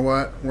 and you know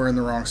what? We're in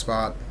the wrong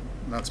spot.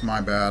 That's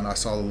my bad. I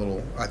saw the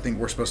little... I think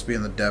we're supposed to be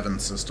in the Devon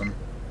system.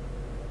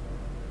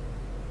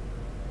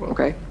 Well,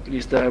 okay. At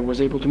least I was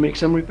able to make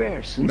some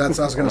repairs. That's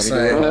what I was going to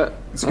say.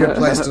 It's a good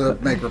place to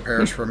make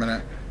repairs for a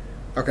minute.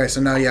 Okay,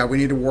 so now, yeah, we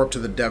need to warp to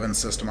the Devon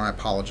system. I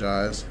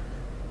apologize.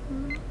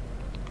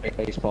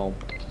 Facepalm.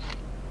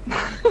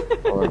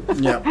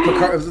 Yeah,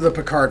 the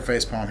Picard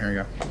facepalm. Here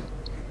you go.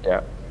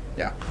 Yeah.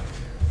 Yeah.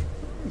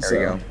 There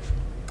you go.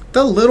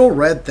 The little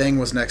red thing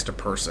was next to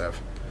Persev.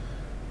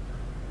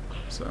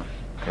 So.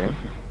 Okay.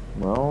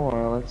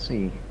 Well, let's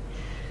see.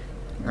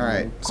 All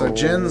right. So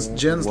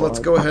Jins, let's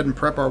go ahead and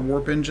prep our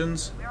warp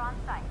engines. We're on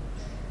site.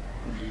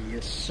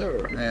 Yes,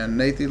 sir. And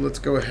Nathie, let's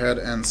go ahead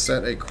and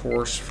set a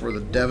course for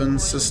the Devon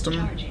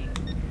system.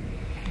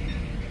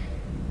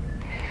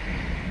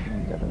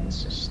 Devon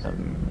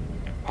system.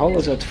 Hull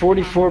is at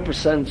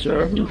 44%,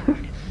 sir.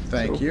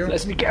 Thank you.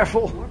 Let's be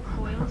careful. Warp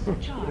coils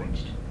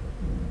charged.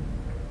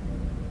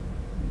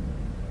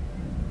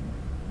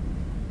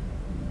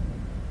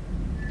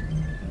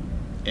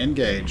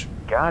 Engage.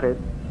 Got it.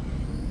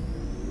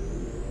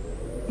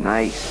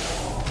 Nice.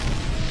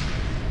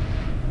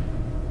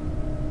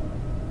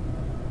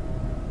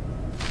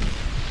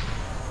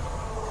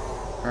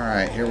 All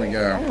right, here we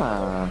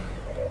go.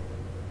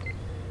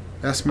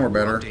 That's more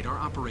better. Update our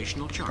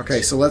operational charts.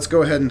 Okay, so let's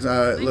go ahead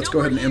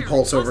and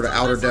impulse over to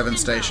Outer Devon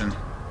Station.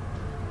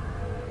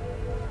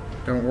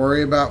 Don't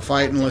worry about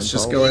fighting. Let's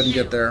just go ahead and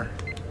get there.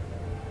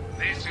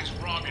 This is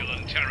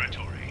Romulan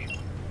territory.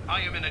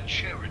 I am in a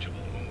charitable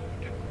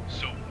mood,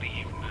 so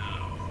leave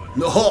now.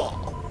 No,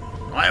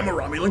 I am a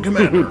Romulan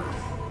commander.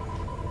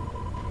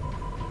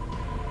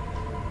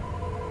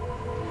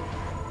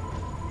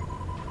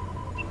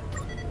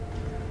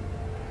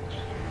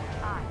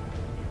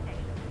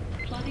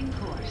 Plotting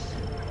course.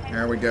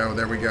 There we go.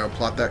 There we go.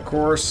 Plot that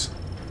course.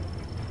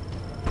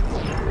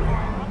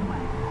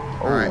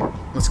 All right,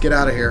 let's get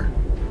out of here.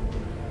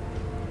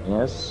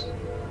 Yes.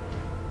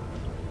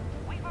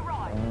 We've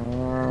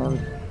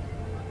arrived.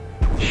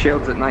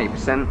 Shields at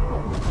 90%.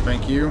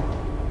 Thank you.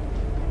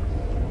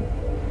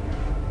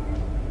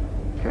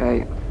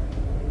 Okay.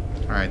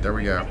 All right, there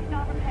we go.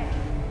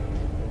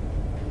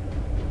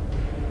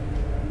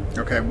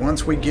 Okay,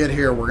 once we get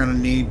here, we're going to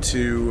need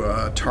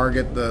to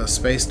target the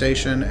space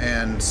station,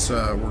 and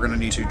we're going to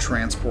need to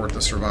transport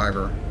the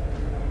survivor.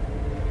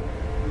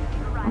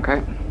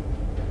 Okay.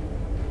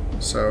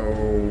 So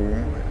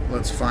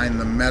let's find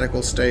the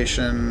medical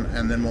station,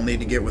 and then we'll need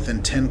to get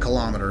within 10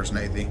 kilometers,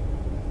 Nathie.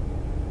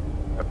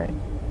 Okay.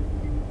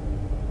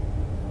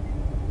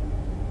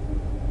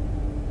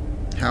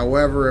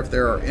 However, if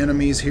there are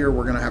enemies here,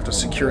 we're going to have to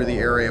secure the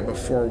area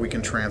before we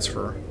can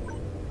transfer.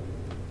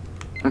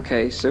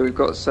 Okay, so we've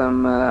got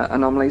some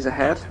anomalies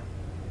ahead.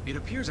 It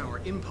appears our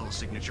impulse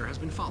signature has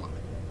been followed.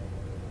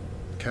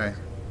 Okay.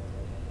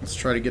 Let's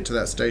try to get to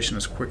that station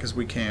as quick as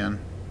we can.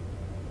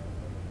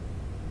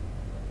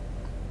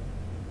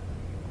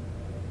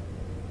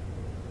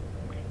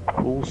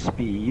 Full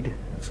speed.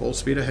 Full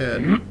speed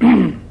ahead.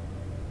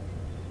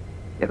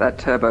 Get that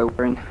turbo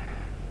in.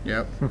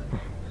 Yep.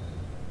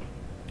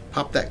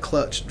 Pop that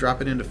clutch,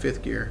 drop it into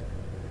 5th gear.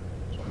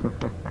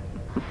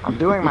 I'm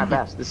doing my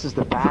best. This is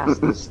the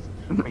fastest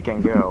we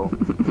can go.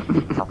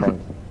 I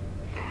think.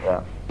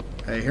 Yeah.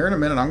 Hey, here in a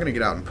minute, I'm going to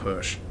get out and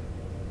push.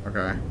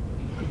 Okay.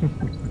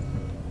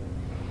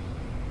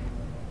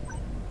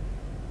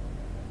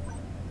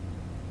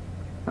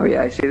 Oh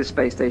yeah, I see the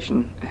space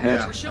station ahead.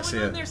 Yeah, We're I showing see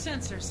on it. their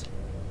sensors.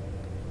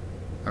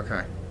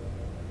 Okay.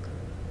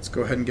 Let's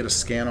go ahead and get a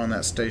scan on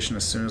that station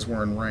as soon as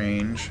we're in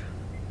range.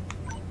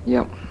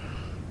 Yep. En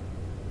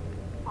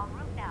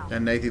route now.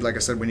 And Nathie, like I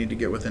said, we need to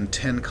get within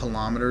 10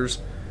 kilometers.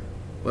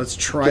 Let's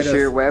try Just so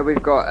you're to... aware,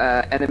 we've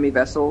got enemy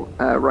vessel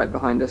right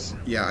behind us.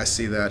 Yeah, I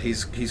see that.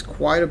 He's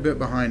quite a bit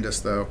behind us,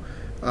 though.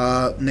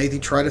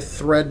 Nathie, try to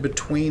thread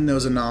between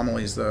those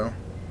anomalies, though.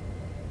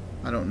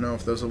 I don't know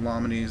if those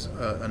anomalies...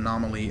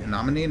 anomalies...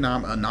 Phenomenon.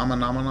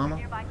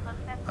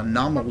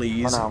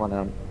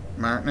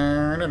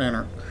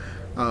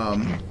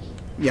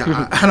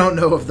 Yeah, I don't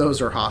know if those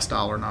are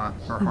hostile or not,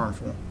 or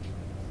harmful.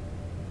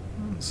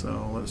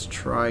 So let's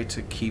try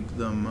to keep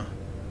them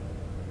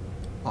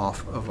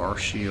off of our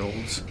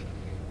shields.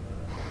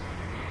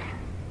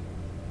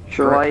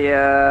 Shall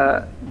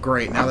I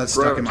Great, now that's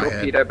stuck in my head.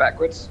 torpedo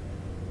backwards?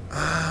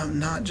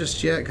 Not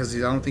just yet, because I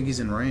don't think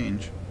he's in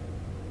range.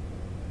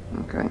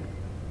 Okay.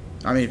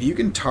 I mean, if you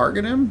can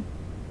target him,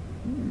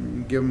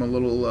 give him a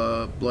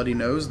little bloody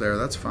nose there,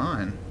 that's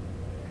fine.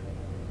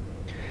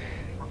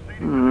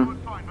 Hmm.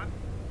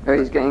 Oh,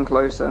 he's getting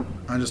closer.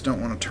 I just don't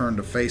want to turn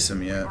to face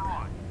him yet.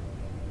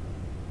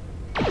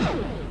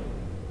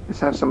 Let's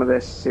have some of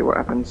this, see what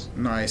happens.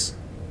 Nice.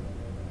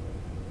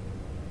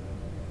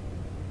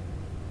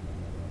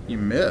 You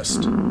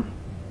missed.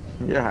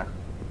 Yeah.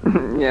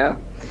 Yeah.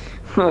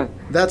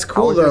 That's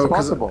cool How is though, this because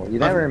possible? You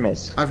never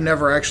miss. I've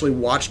never actually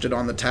watched it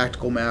on the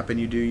tactical map, and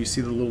you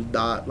see the little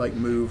dot like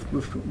move,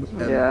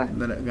 and Yeah.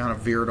 then it kind of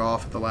veered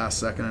off at the last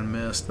second and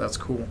missed. That's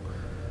cool.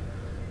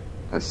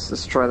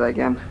 Let's try that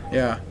again.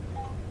 Yeah.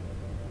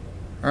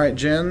 All right,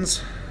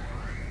 Jins.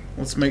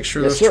 Let's make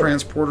sure Yes, those sir.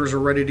 transporters are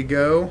ready to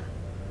go.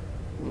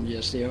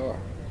 Yes, they are.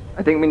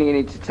 I think we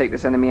need to take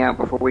this enemy out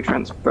before we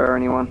transfer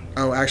anyone.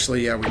 Oh,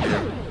 actually, yeah, we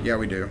do. Yeah,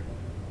 we do.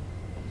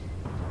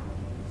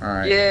 All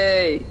right.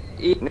 Yay!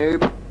 Eat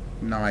noob.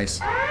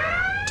 Nice.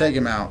 Take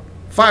him out.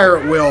 Fire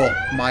at will,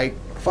 Mike.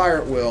 Fire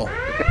at will.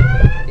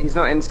 Okay. He's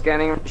not in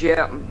scanning range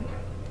yet.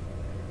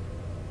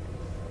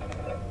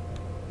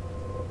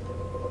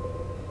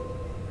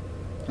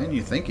 And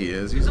you think he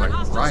is. He's like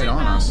right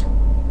on us.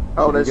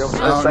 Oh, there's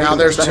Oh, now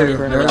there's two.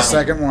 There's a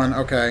second one.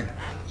 Okay.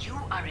 You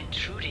are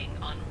intruding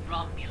on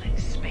Romulan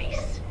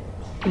space.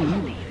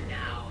 Leave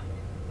now,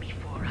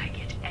 before I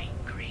get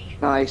angry.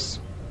 Nice.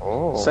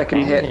 Oh,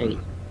 Second hit.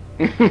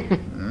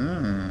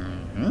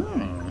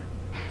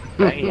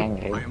 Very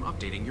angry. I am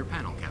updating your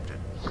panel,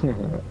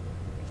 Captain.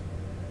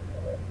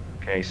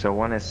 Okay, so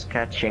one is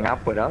catching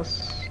up with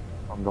us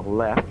on the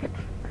left.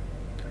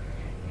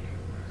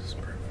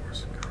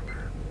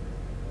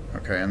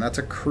 Okay, and that's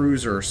a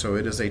cruiser, so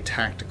it is a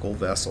tactical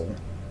vessel.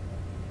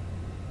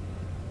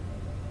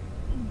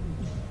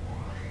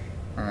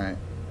 Alright.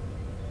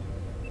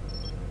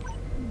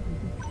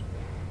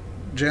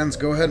 Jens,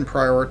 go ahead and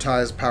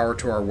prioritize power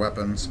to our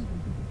weapons.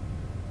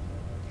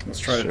 Let's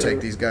try to take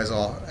these guys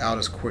all out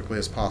as quickly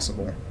as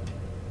possible.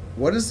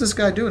 What is this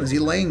guy doing? Is he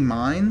laying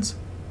mines?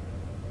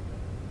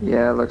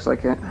 Yeah, looks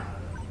like it.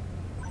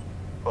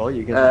 Well,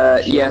 you can.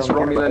 Yes,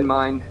 Romulan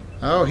mine.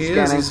 Oh, he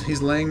Scanning. is.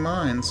 He's laying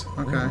mines.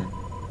 Okay.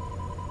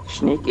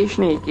 Sneaky,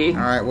 sneaky.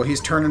 Alright, well,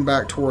 he's turning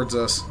back towards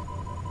us.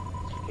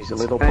 He's a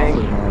little Bang.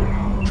 puppy,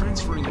 man.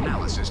 Transferring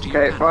analysis to your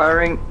Okay, panel.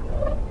 firing.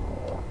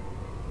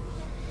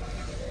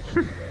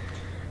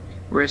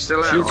 We're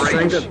still Shield at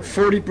strength range. at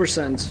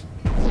 40%.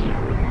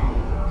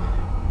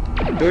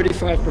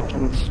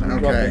 35%. Okay.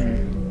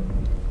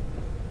 dropping.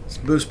 Let's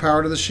boost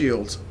power to the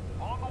shields.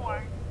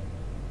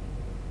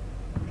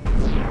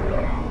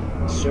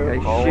 Sir,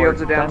 Okay,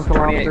 shields are down to 10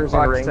 kilometers in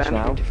range 28.5%.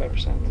 now.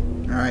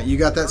 25%. Alright, you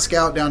got that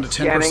scout down to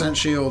 10% Scanning.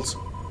 shields.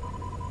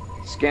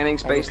 Scanning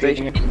space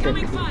station.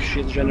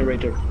 Shield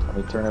generator. Let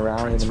me turn around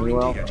in the Transferring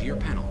meanwhile. data to your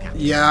panel, Captain.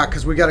 Yeah,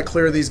 because we got to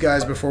clear these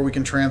guys before we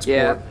can transport.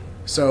 Yeah.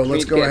 So let's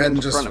need to go get ahead them and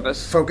in just front of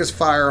us. focus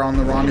fire on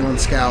the Romulan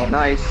scout.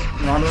 Nice.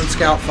 Romulan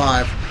scout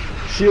 5.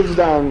 Shields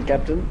down,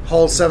 Captain.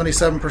 Hold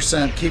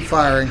 77%. Keep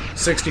firing.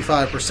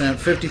 65%.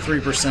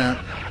 53%.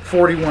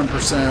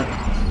 41%.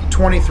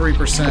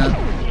 23%.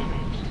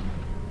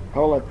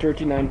 Hull at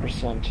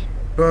 39%.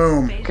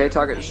 Boom. Okay,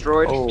 target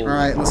destroyed. Oh. All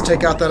right, let's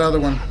take out that other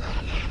one.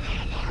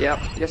 Yep.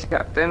 Yes,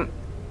 Captain.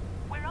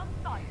 We're on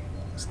site.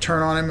 Let's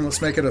turn on him and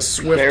let's make it a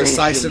swift, Very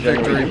decisive shield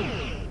victory.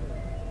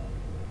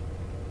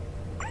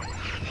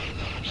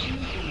 Shield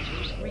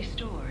generators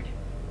restored.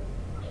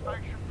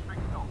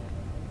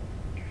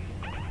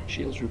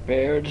 Shields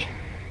repaired.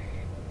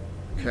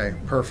 Okay,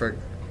 perfect.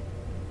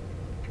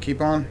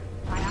 Keep on.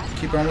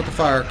 Keep on with the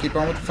fire. Keep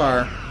on with the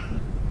fire.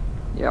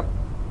 Yep.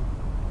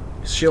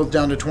 Shield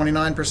down to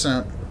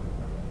 29%.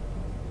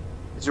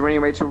 Is there any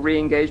way to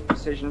re-engage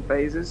precision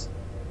phases?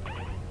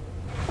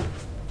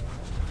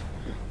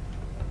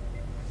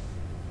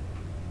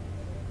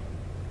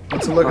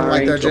 What's it looking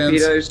like Firing there,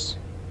 Jens? torpedoes.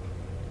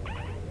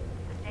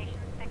 Station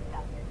 6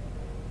 up.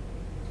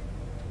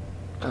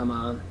 Come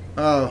on.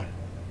 Oh.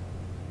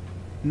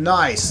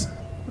 Nice.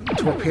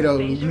 Torpedo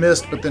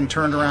missed, but then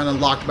turned around and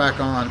locked back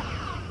on.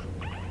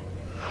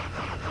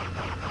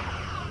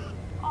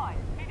 Hi,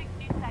 moving to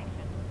new station.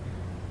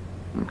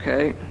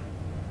 Okay.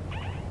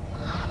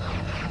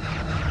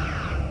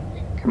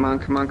 Come on,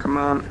 come on, come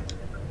on.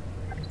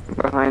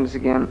 Behind us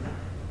again.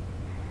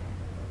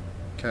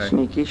 Okay,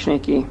 Sneaky,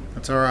 sneaky.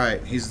 that's all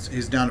right. He's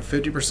down to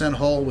 50%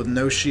 hull with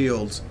no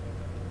shields.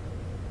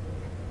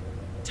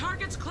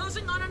 Target's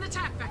closing on an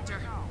attack vector.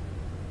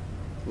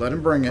 Let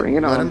him bring it. Bring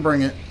it Let on. him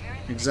bring it.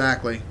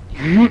 Exactly.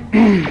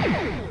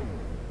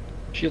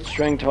 Shield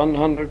strength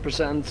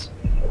 100%.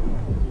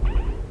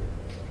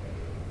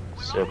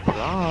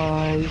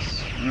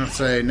 Surprise! I'm gonna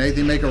say,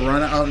 Nathie, make a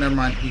run. Oh, never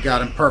mind. You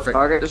got him. Perfect.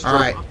 Target destroyed. All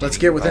right, let's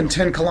get within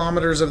 10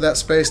 kilometers of that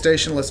space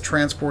station. Let's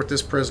transport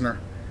this prisoner.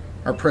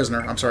 Or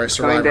prisoner. I'm sorry,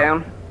 survivor. Going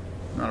down.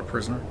 Not a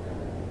prisoner.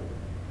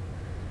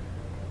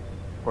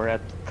 We're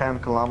at 10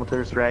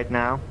 kilometers right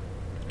now.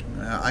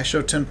 I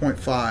show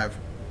 10.5.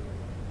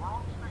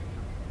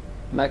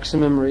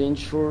 Maximum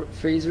range for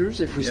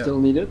phasers if we Yep. still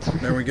need it.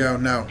 There we go.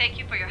 No. Thank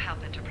you for your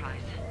help, Enterprise.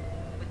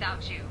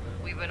 Without you,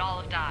 we would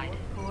all have died.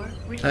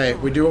 Hey,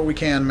 we do what we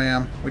can,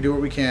 ma'am. We do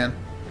what we can.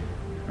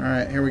 All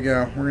right, here we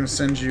go. We're gonna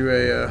send you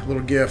a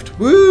little gift.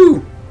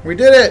 Woo! We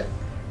did it!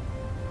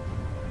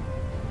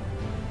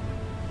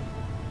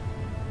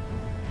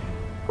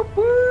 Whoop,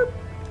 whoop.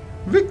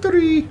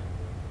 Victory!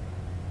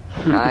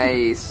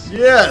 Nice.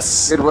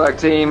 Yes. Good work,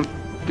 team.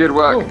 Good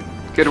work.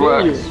 Good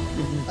work.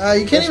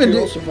 You can't even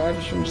do.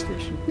 Survivors from the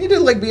station. You need to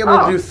like be able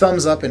to do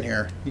thumbs up in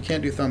here. You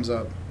can't do thumbs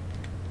up.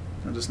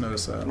 I just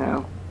noticed that.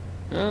 No.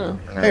 Oh.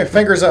 Hey,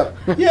 fingers up!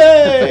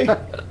 Yay!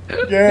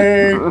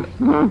 Yay!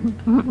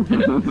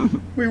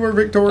 We were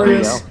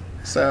victorious.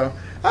 So,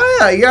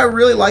 yeah, I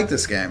really like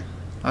this game.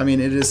 I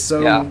mean, it is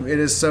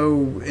so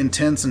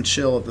intense and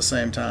chill at the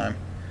same time.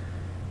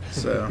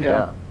 So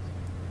yeah,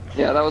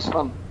 that was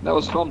fun. That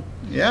was fun.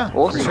 Yeah,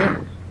 awesome. For sure.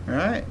 All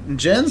right, and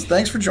Jins,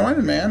 thanks for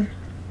joining, man.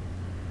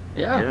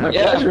 Yeah, my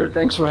pleasure.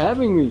 Thanks for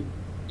having me.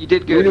 You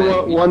did good.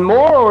 One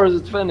more, or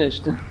is it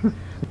finished?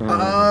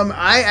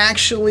 I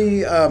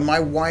actually, my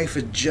wife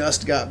had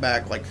just got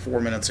back like 4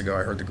 minutes ago.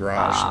 I heard the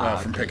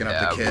garage from picking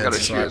up the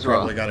kids, so I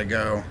probably got to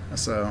go.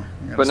 So,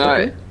 but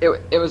no,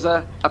 it was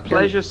a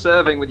pleasure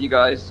serving with you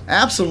guys.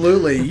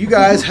 Absolutely, you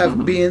guys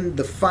have been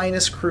the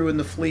finest crew in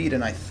the fleet,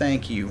 and I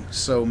thank you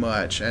so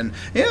much. And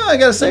yeah, I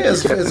gotta say,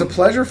 it's a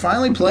pleasure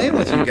finally playing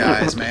with you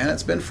guys, man.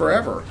 It's been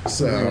forever.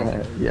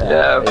 So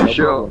yeah, for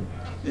sure.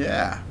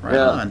 Yeah, right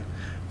on.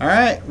 All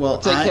right, well,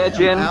 take care,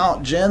 Jen.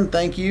 Out. Jen,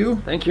 thank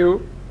you. Thank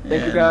you.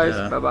 Thank you, guys.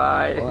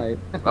 Bye-bye.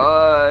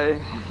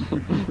 Bye.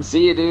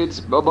 See you, dudes.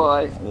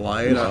 Bye-bye.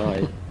 Later.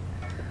 Bye.